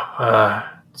 Well,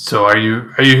 so are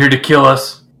you here to kill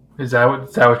us? Is that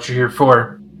what you're here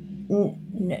for?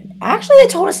 Actually, they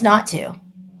told us not to.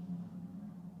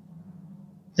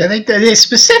 They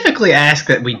specifically asked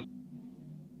that we.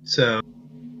 So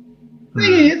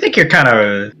I think you're kind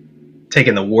of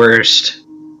taking the worst,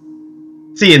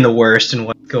 seeing the worst in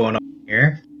what's going on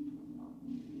here.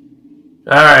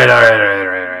 All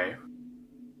right.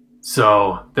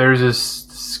 So there's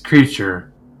this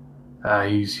creature.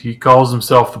 He calls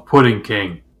himself the Pudding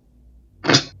King.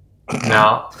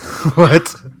 Now,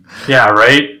 What? yeah,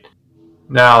 right?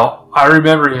 Now, I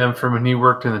remember him from when he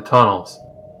worked in the tunnels,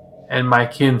 and my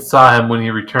kin saw him when he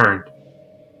returned.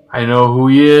 I know who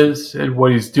he is and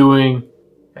what he's doing,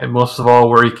 and most of all,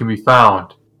 where he can be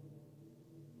found.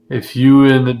 If you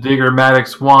and the Digger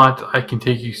Mattox want, I can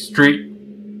take you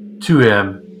straight to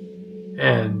him,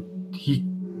 and he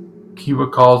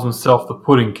calls himself the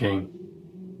Pudding King.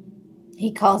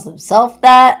 He calls himself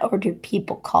that, or do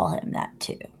people call him that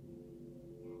too?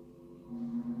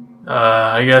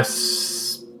 I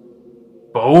guess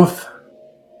both.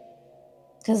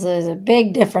 Because there's a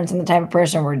big difference in the type of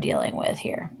person we're dealing with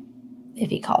here. If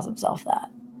he calls himself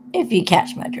that. If you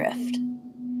catch my drift.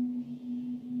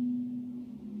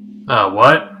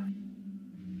 What?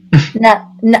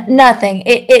 Nothing.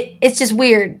 It's just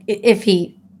weird if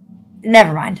he...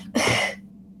 Never mind.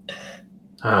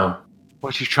 Oh.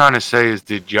 What you're trying to say is,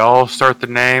 did y'all start the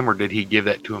name, or did he give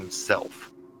that to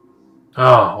himself?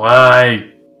 Oh, well,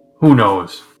 who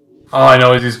knows? All I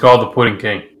know is he's called the Pudding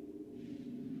King.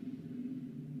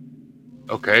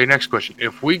 Okay, next question.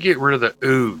 If we get rid of the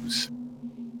ooze,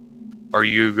 are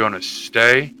you going to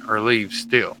stay or leave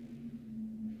still?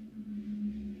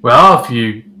 Well, if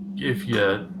you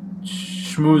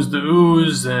schmooze the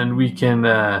ooze and we can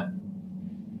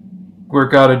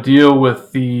work out a deal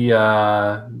with the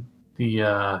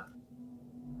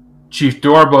Chief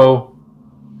Dorbo,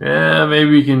 yeah,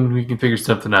 maybe we can figure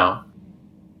something out.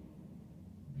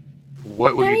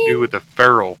 What would you do with the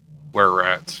feral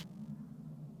were-rats?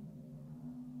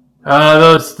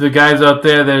 The guys out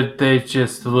there, they're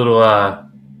just a little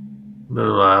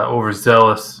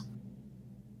overzealous.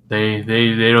 They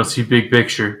don't see big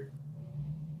picture.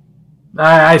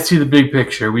 I see the big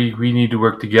picture. We need to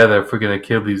work together if we're gonna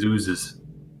kill these oozes.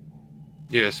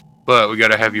 Yes, but we got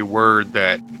to have your word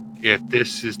that if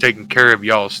this is taken care of,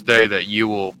 y'all stay, that you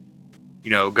will,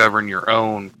 govern your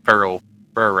own feral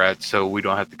were-rats, so we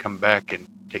don't have to come back and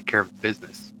take care of the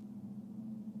business.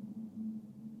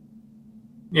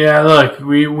 Yeah, look,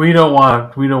 we don't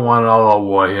want all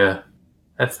war here.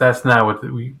 That's not what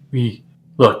we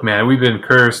look, man. We've been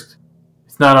cursed.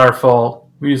 It's not our fault.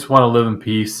 We just want to live in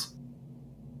peace.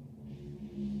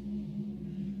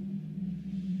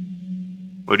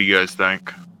 What do you guys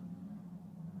think?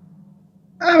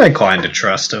 I'm inclined to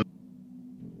trust him.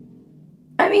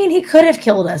 I mean, he could have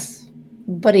killed us,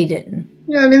 but he didn't.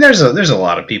 Yeah, I mean, there's a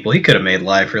lot of people. He could have made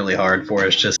life really hard for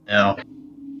us just now.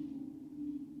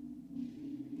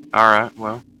 Alright,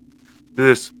 well.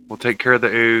 We'll take care of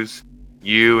the ooze.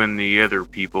 You and the other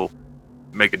people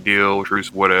make a deal,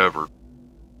 truce, whatever.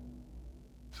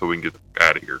 So we can get the fuck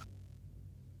out of here.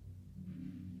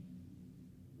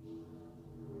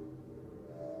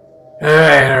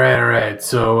 Alright.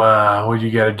 So, what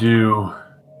you gotta do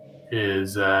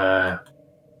is,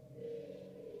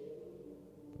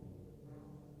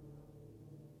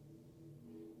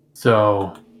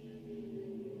 so,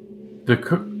 the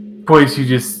place you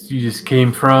just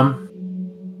came from,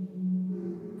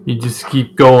 you just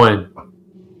keep going.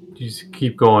 You just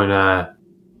keep going,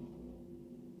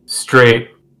 straight.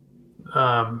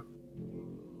 So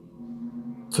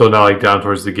not like down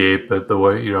towards the gate, but the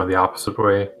way, the opposite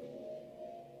way.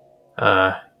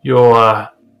 You'll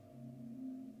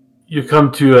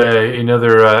come to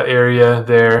another area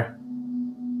there.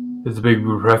 There's a big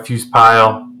refuse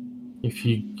pile. If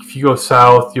you go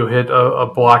south, you'll hit a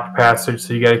blocked passage,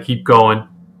 so you got to keep going.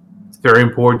 It's very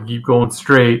important to keep going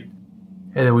straight.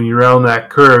 And then when you round that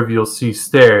curve, you'll see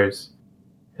stairs,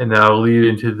 and that'll lead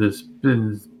into this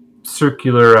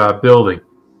circular building.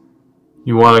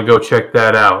 You want to go check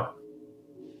that out.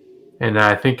 And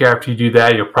I think after you do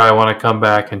that, you'll probably want to come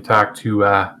back and talk to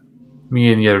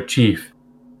me and the other chief.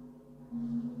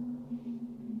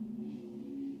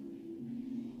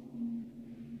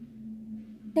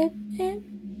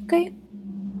 Okay.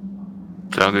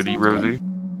 Sound good to you, Rosie?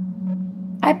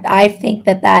 I think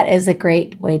that is a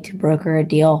great way to broker a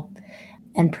deal,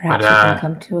 and perhaps we can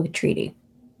come to a treaty.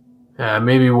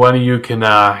 Maybe one of you can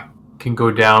go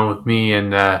down with me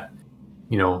and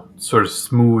sort of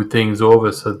smooth things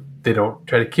over so they don't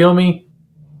try to kill me.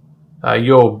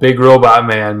 Yo, big robot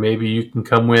man, maybe you can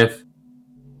come with.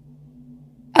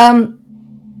 I'm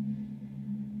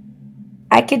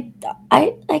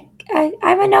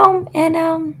a gnome,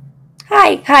 and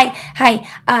hi.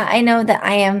 I know that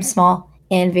I am small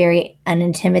and very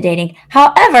unintimidating.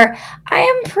 However, I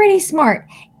am pretty smart,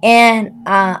 and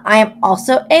I am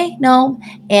also a gnome,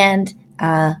 and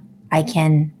I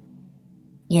can,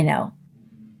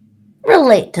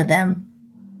 relate to them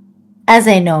as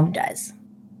a gnome does.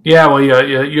 Yeah, well,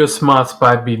 your smart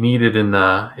spot be needed in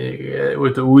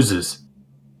with the oozes.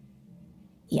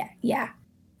 Yeah,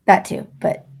 that too.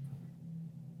 But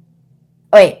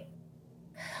wait,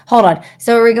 hold on.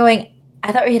 So we're going.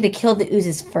 I thought we had to kill the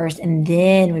oozes first, and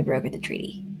then we brokered the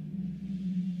treaty.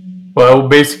 Well,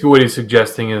 basically, what he's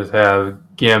suggesting is have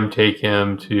Gem take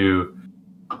him to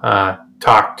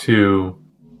talk to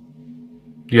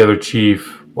the other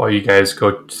chief while you guys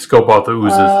go scope out the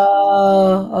oozes.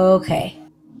 Oh, okay.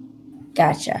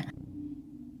 Gotcha.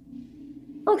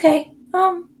 Okay.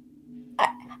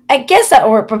 I guess that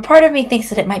would work, but part of me thinks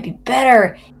that it might be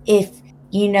better if,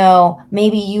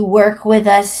 maybe you work with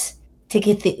us to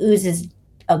get the oozes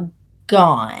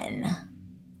gone.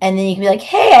 And then you can be like,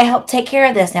 hey, I helped take care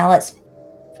of this. Now let's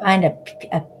find a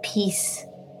peace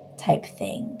type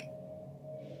thing.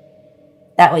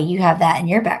 That way you have that in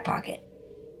your back pocket.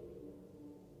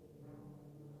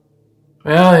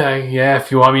 Well, yeah,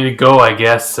 if you want me to go, I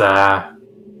guess, why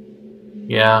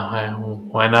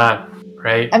not,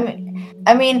 right? I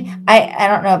mean, I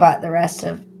don't know about the rest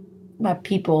of my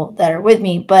people that are with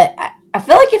me, but I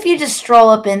feel like if you just stroll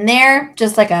up in there,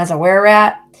 just like as a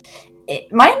were-rat,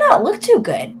 it might not look too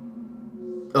good.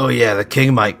 Oh yeah,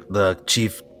 the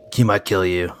chief, he might kill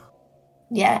you.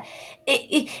 Yeah.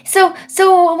 So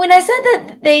when I said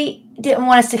that they didn't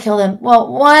want us to kill them,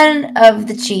 well, one of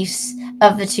the chiefs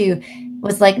of the two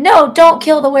was like, no, don't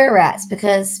kill the were-rats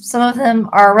because some of them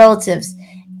are relatives.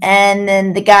 And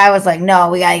then the guy was like, no,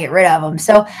 we got to get rid of them.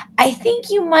 So I think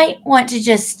you might want to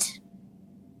just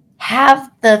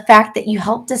have the fact that you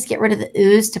helped us get rid of the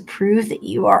ooze to prove that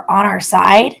you are on our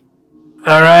side.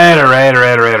 All right.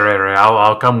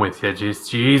 I'll come with you.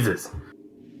 Jesus.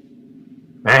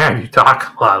 Man, you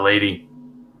talk a lot, lady.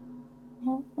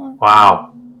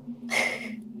 Wow.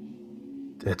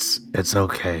 It's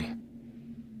okay.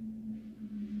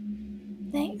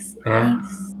 Thanks. Yeah.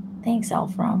 Thanks,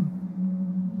 Elfram.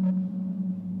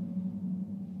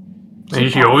 You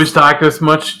should always talk this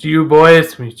much to you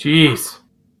boys. I mean, jeez.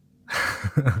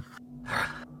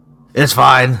 It's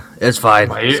fine.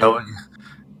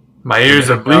 My ears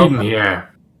are bleeding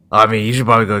here. I mean, you should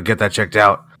probably go get that checked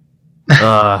out.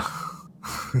 I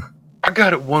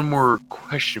got one more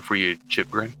question for you,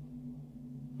 Chipgrin.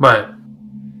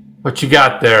 What you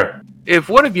got there? If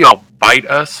one of y'all bite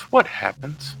us, what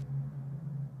happens?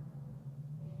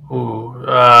 Ooh,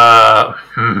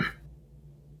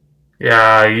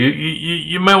 Yeah,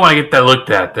 you might want to get that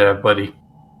looked at there, buddy.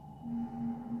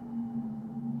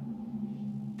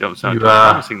 Don't sound too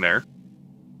promising there.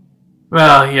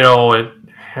 Well,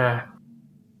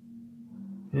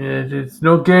 It's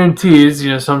no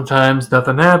guarantees. Sometimes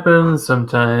nothing happens.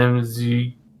 Sometimes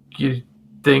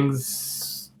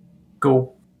things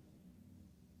go.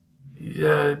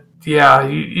 Yeah.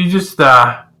 You just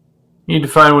need to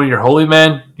find one of your holy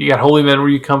men. You got holy men where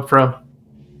you come from.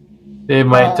 They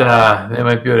might be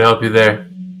able to help you there.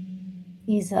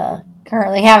 He's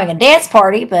currently having a dance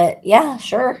party, but yeah,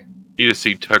 sure. You just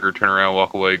see Tucker turn around,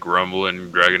 walk away,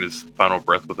 grumbling, dragging his final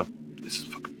breath with him. This is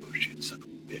fucking bullshit, son of a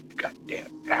bitch. Goddamn.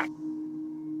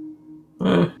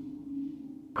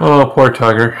 Oh, poor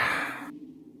Tugger.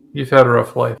 You've had a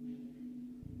rough life.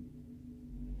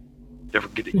 Never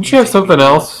get it. Didn't you have something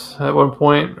else at one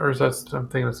point, or is that I'm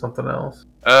thinking of something else?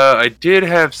 I did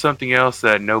have something else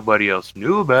that nobody else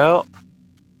knew about.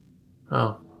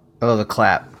 Oh, the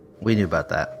clap. We knew about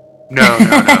that. No.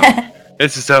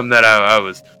 This is something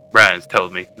that Brian's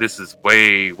told me. This is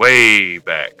way, way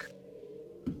back.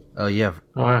 Oh, you have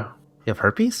wow. You have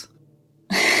herpes?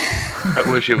 I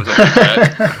wish it was on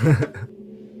that.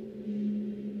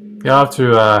 Yeah, I'll have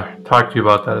to talk to you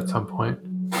about that at some point.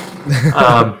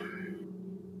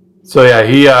 So yeah,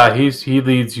 he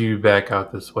leads you back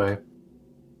out this way.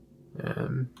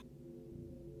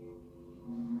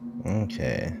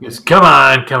 Okay. He goes, come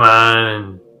on,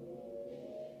 and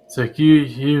it's like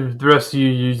the rest of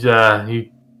you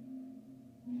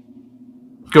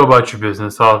go about your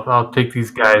business. I'll take these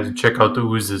guys and check out the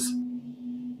oozes.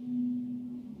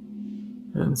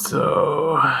 And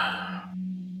so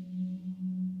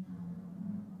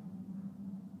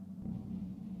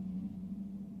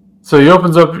he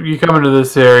opens up. You come into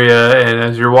this area, and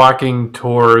as you're walking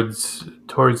towards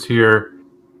here,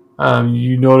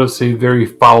 you notice a very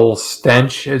foul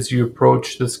stench as you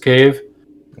approach this cave.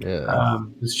 Yeah.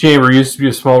 This chamber used to be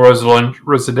a small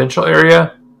residential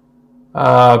area,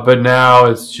 but now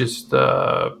it's just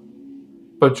a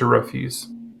bunch of refuse.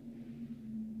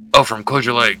 Oh, from close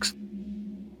your legs.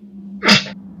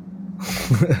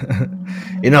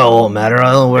 It won't matter.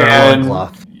 I don't wear a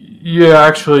loincloth. Yeah,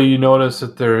 actually, you notice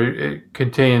that it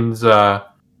contains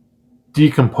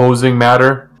decomposing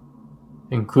matter,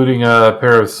 including a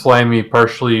pair of slimy,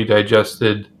 partially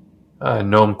digested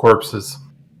gnome corpses.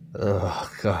 Oh,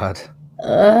 God.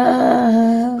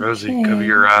 Rosie, Okay. cover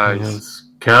your eyes.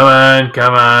 Come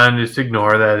on, just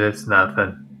ignore that. It's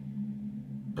nothing.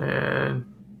 And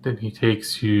then he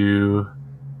takes you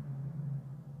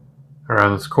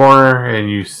around this corner, and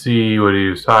you see what he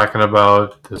was talking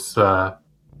about. This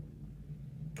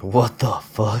What the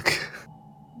fuck?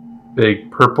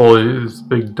 big purple, this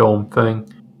big dome thing.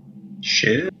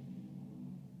 Shit.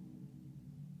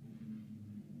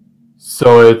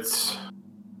 So it's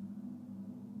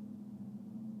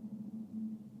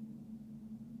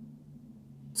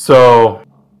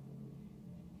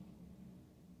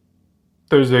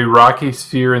there's a rocky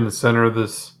sphere in the center of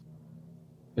this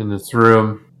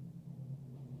room.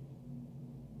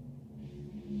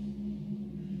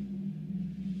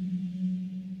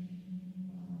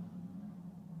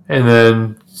 And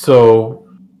then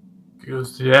he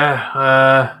goes,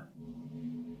 I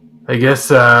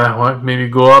guess maybe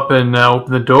go up and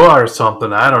open the door or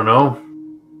something. I don't know.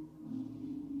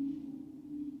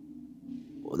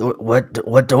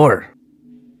 What door?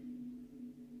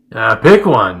 Pick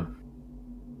one.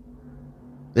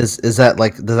 Is that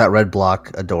does that red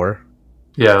block a door?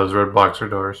 Yeah, those red blocks are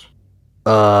doors.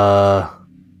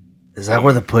 Is that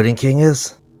where the Pudding King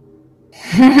is?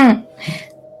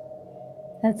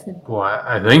 That's it. Well,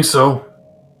 I think so.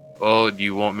 Oh, do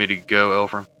you want me to go,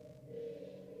 Elfram?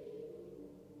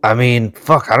 I mean,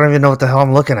 fuck, I don't even know what the hell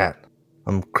I'm looking at.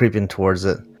 I'm creeping towards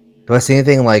it. Do I see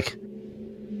anything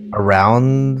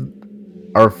around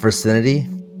our vicinity?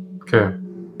 Okay.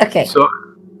 Okay. So,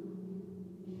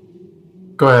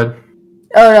 go ahead.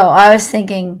 Oh no, I was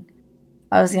thinking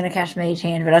I was gonna cast Mage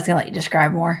Hand, but I was gonna let you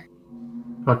describe more.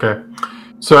 Okay.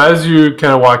 So as you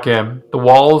kind of walk in, the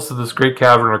walls of this great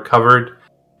cavern are covered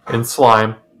in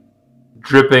slime,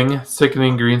 dripping,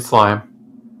 sickening green slime.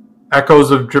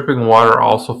 Echoes of dripping water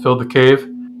also fill the cave,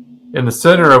 in the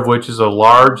center of which is a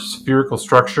large spherical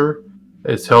structure.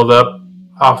 It's held up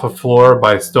off a floor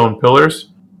by stone pillars.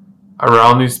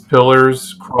 Around these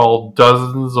pillars crawl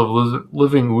dozens of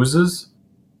living oozes,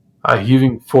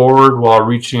 heaving forward while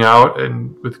reaching out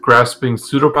and with grasping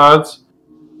pseudopods.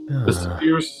 The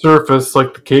sphere's surface,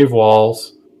 like the cave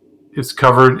walls, is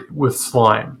covered with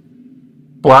slime.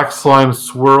 Black slime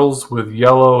swirls with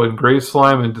yellow and gray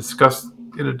slime in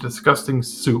a disgusting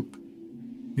soup.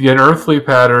 The unearthly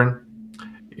pattern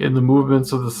in the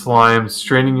movements of the slime,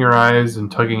 straining your eyes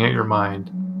and tugging at your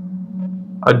mind.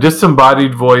 A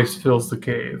disembodied voice fills the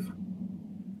cave.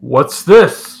 What's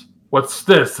this?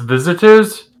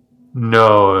 Visitors?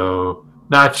 No.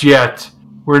 Not yet.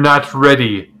 We're not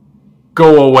ready.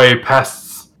 Go away,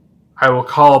 pests. I will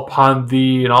call upon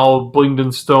thee and all of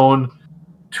Blingden Stone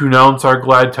to announce our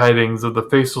glad tidings of the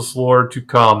faceless Lord to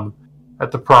come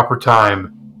at the proper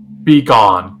time. Be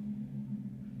gone.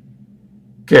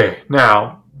 Okay,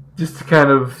 now, just to kind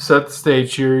of set the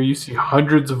stage here, you see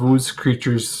hundreds of ooze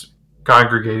creatures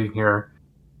congregating here.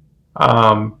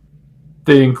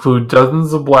 They include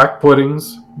dozens of black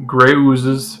puddings, gray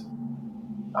oozes,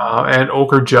 and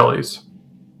ochre jellies,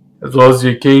 as well as the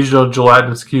occasional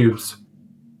gelatinous cubes.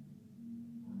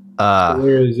 So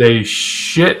there is a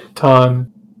shit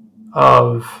ton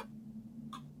of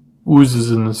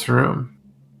oozes in this room.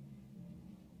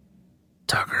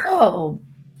 Tucker. Oh,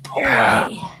 boy.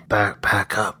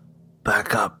 Back up.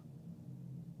 Back up.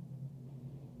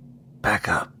 Back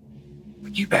up.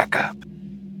 Would you back up?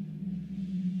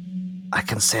 I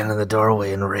can stand in the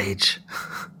doorway and rage.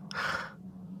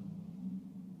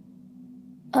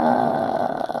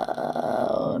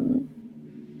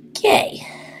 Okay.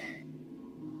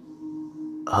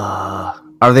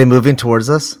 Are they moving towards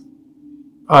us?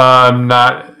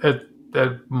 Not at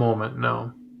that moment,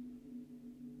 no.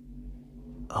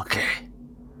 Okay.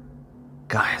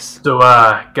 Guys. So,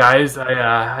 guys,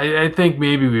 I think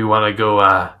maybe we want to go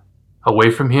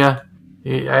away from here.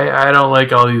 I don't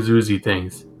like all these oozy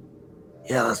things.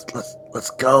 Yeah,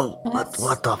 let's go.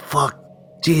 What the fuck?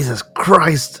 Jesus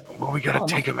Christ. Well, we gotta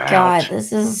take him out. God,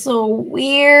 this is so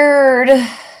weird.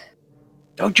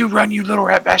 Don't you run, you little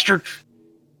rat bastard.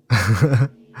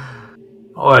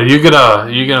 Oh, are you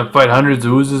gonna fight hundreds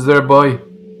of oozes there, boy?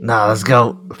 Nah, let's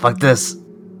go. Fuck this.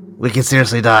 We can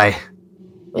seriously die.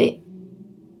 Wait,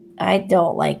 I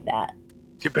don't like that.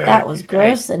 Get back. That was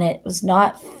gross, and it was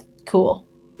not cool.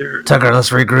 Tucker,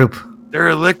 let's regroup. They're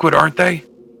a liquid, aren't they?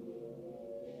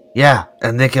 Yeah,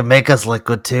 and they can make us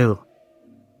liquid too.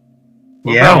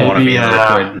 Yeah, I don't want to be in Maybe,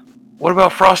 liquid. What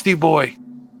about Frosty Boy?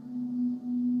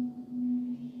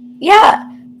 Yeah,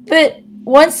 but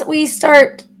once we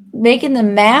start making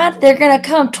them mad, they're gonna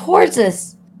come towards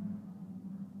us.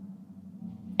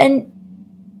 And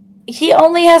he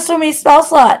only has so many spell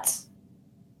slots.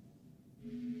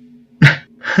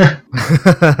 Question,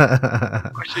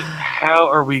 how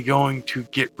are we going to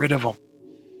get rid of them?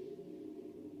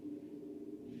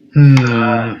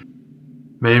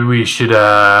 Maybe we should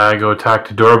go talk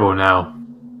to Dorbo now.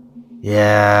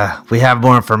 Yeah, we have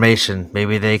more information.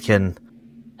 Maybe they can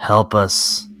help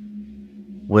us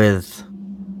with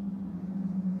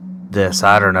this.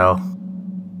 I don't know.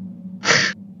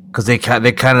 Because they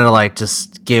kind of like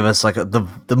just gave us like the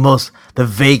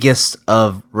vaguest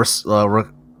of requests.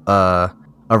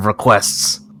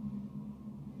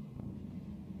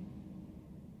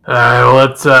 All right, well,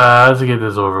 let's get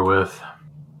this over with.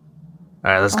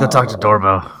 All right, let's go talk to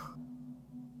Dorbo.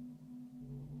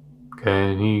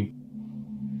 Okay, and he,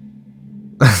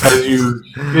 as you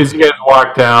guys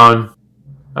walk down,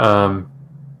 some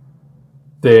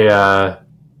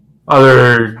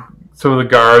of the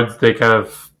guards, they kind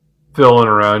of fill in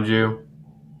around you,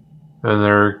 and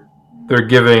they're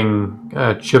giving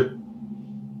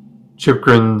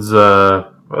Chipgrin's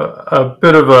a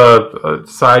bit of a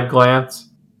side glance,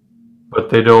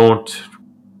 but they don't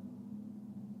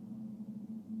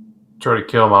try to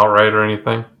kill him outright or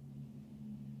anything.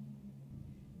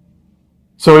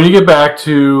 So when you get back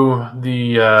to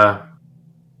the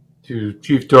to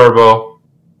Chief Dorbo,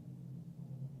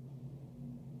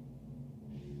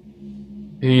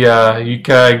 you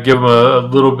kind of give him a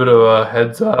little bit of a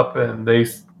heads up, and they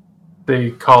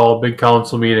call a big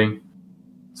council meeting.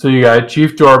 So you got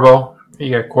Chief Dorbo,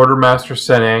 you got Quartermaster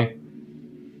Sene,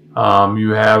 you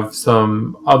have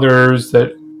some others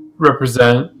that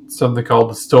represent something called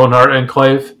the Stoneheart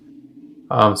Enclave,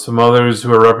 some others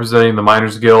who are representing the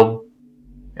Miners Guild,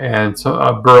 and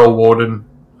a Burrow Warden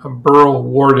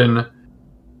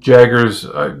Jagger's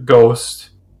Ghost,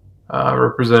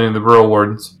 representing the Burrow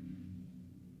Wardens.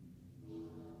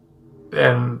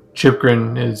 And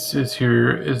Chipgrin is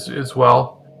here as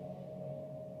well.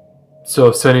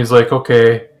 So Senny's like,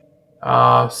 okay,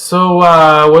 so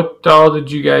what all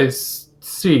did you guys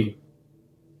see?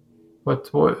 What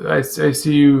I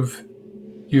see you've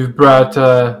brought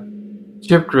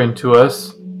Chipgrin to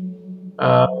us.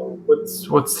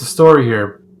 What's the story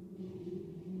here?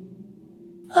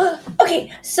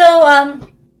 Okay, so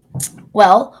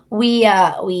well, we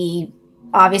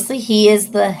obviously he is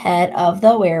the head of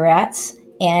the Were-Rats,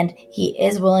 and he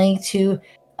is willing to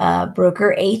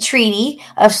broker a treaty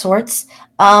of sorts,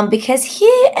 because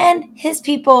he and his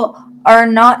people are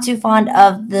not too fond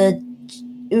of the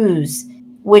ooze,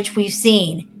 which we've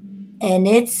seen, and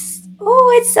it's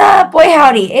boy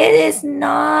howdy, it is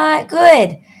not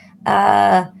good.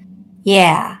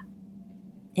 Yeah.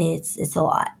 It's a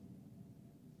lot.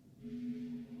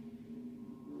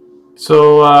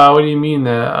 So, what do you mean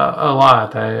a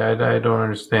lot? I don't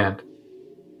understand.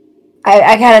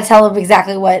 I kind of tell them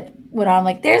exactly what went on.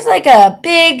 Like, there's like a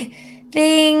big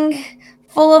thing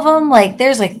full of them. Like,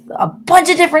 there's like a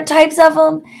bunch of different types of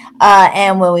them.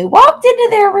 And when we walked into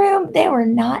their room, they were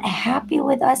not happy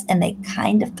with us, and they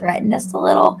kind of threatened us a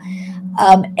little.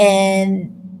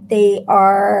 And they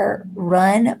are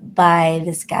run by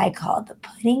this guy called the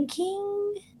Pudding King.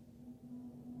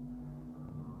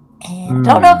 And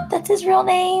I don't know if that's his real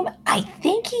name. I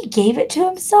think he gave it to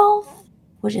himself,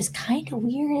 which is kind of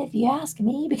weird if you ask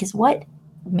me, because what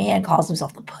man calls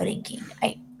himself the Pudding King?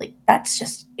 That's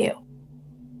just ew.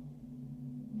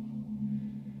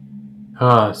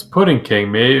 It's Pudding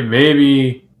King.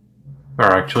 Maybe, or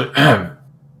actually,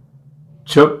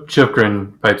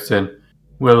 Chipgrin pipes in.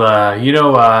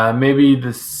 Well, maybe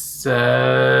this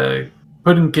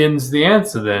Pudding King's the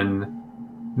answer then.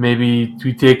 Maybe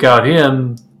we take out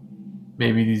him.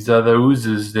 Maybe these other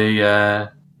oozes, they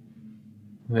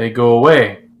go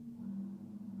away.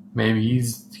 Maybe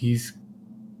he's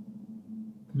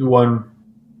the one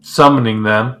summoning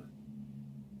them.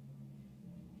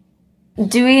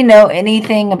 Do we know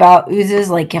anything about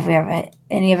oozes? Like, if we have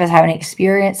any of us have any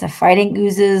experience of fighting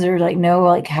oozes, or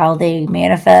know how they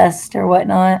manifest or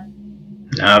whatnot?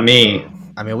 Not me.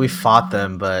 I mean, we fought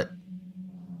them, but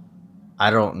I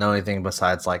don't know anything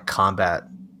besides combat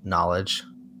knowledge.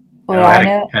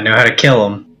 I know how to kill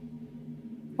them.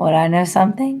 Would I know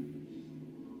something?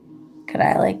 Could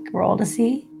I roll to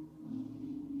see?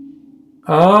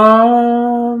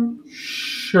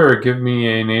 Sure. Give me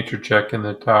a nature check in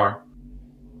the tower.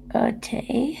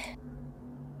 Okay.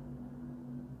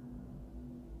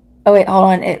 Oh wait, hold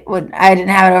on. I didn't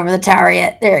have it over the tower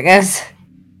yet. There it goes.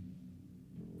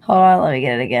 Hold on, let me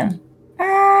get it again.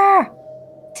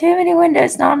 Too many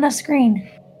windows, not enough screen.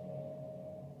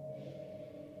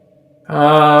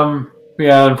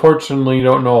 Yeah, unfortunately, you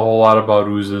don't know a whole lot about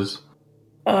oozes.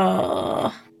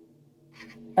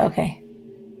 Okay.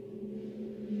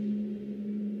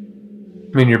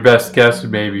 I mean, your best guess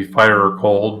would maybe fire or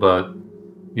cold, but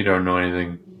you don't know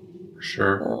anything for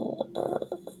sure.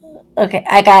 Okay,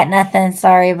 I got nothing.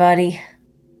 Sorry, buddy.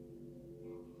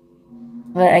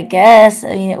 But I guess,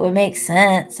 it would make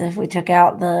sense if we took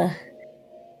out the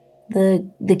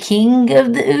king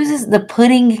of the oozes, the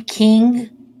Pudding King.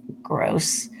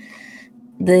 Gross.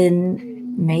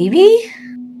 Then maybe?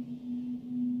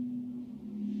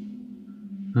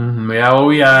 Yeah, well,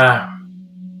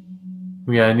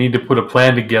 we need to put a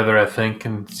plan together, I think,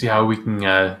 and see how we can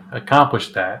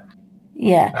accomplish that.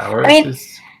 Yeah.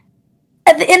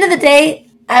 At the end of the day,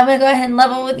 I'm going to go ahead and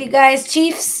level with you guys,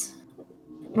 chiefs,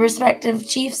 respective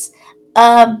chiefs.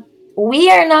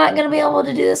 We are not going to be able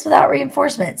to do this without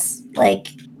reinforcements.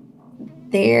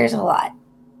 There's a lot.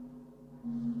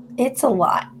 It's a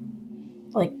lot.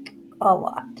 A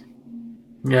lot.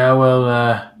 Yeah,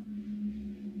 well,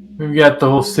 we've got the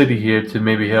whole city here to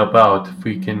maybe help out if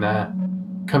we can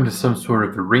come to some sort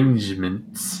of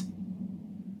arrangements.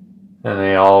 And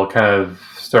they all kind of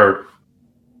start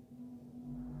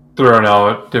throwing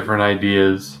out different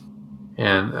ideas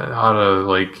and how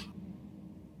to,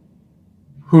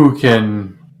 who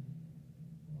can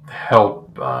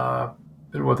help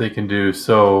and what they can do.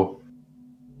 So,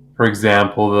 for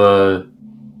example,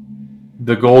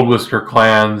 the Gold Whisker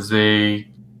clans, they're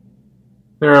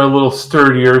a little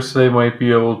sturdier, so they might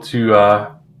be able to,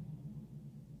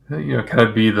 kind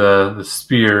of be the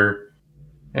spear.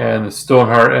 And the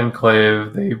Stoneheart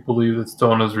Enclave, they believe that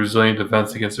stone has resilient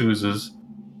defense against oozes,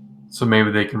 so maybe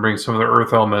they can bring some of the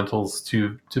earth elementals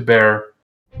to bear.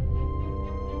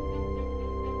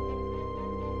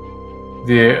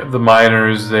 The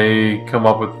miners, they come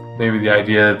up with maybe the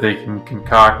idea that they can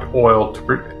concoct oil to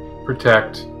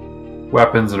protect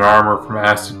weapons and armor from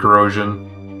acid corrosion,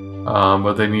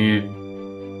 but they need,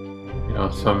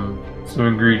 some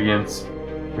ingredients.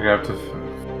 They're gonna have to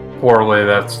parlay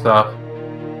that stuff,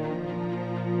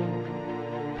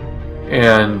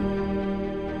 and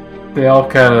they all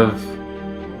kind of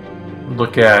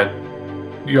look at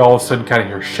you. All of a sudden, kind of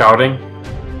hear shouting,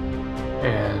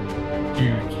 and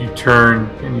you turn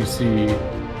and you see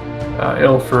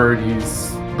Ilford. He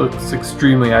looks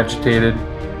extremely agitated.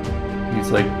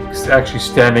 He's actually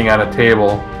standing on a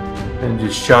table and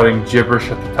just shouting gibberish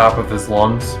at the top of his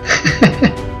lungs.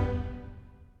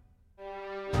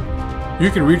 You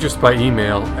can reach us by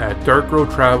email at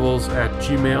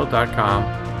darkroadtravels@gmail.com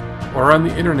or on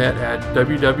the internet at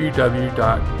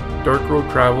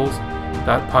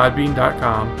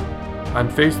www.darkroadtravels.podbean.com, on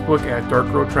Facebook at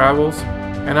Dark Road Travels,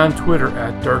 and on Twitter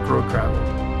at Dark Road Travel.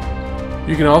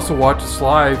 You can also watch us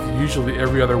live, usually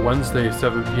every other Wednesday,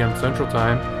 7 p.m. Central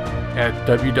Time, at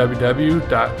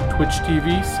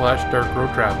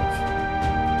www.twitch.tv/darkroadtravels.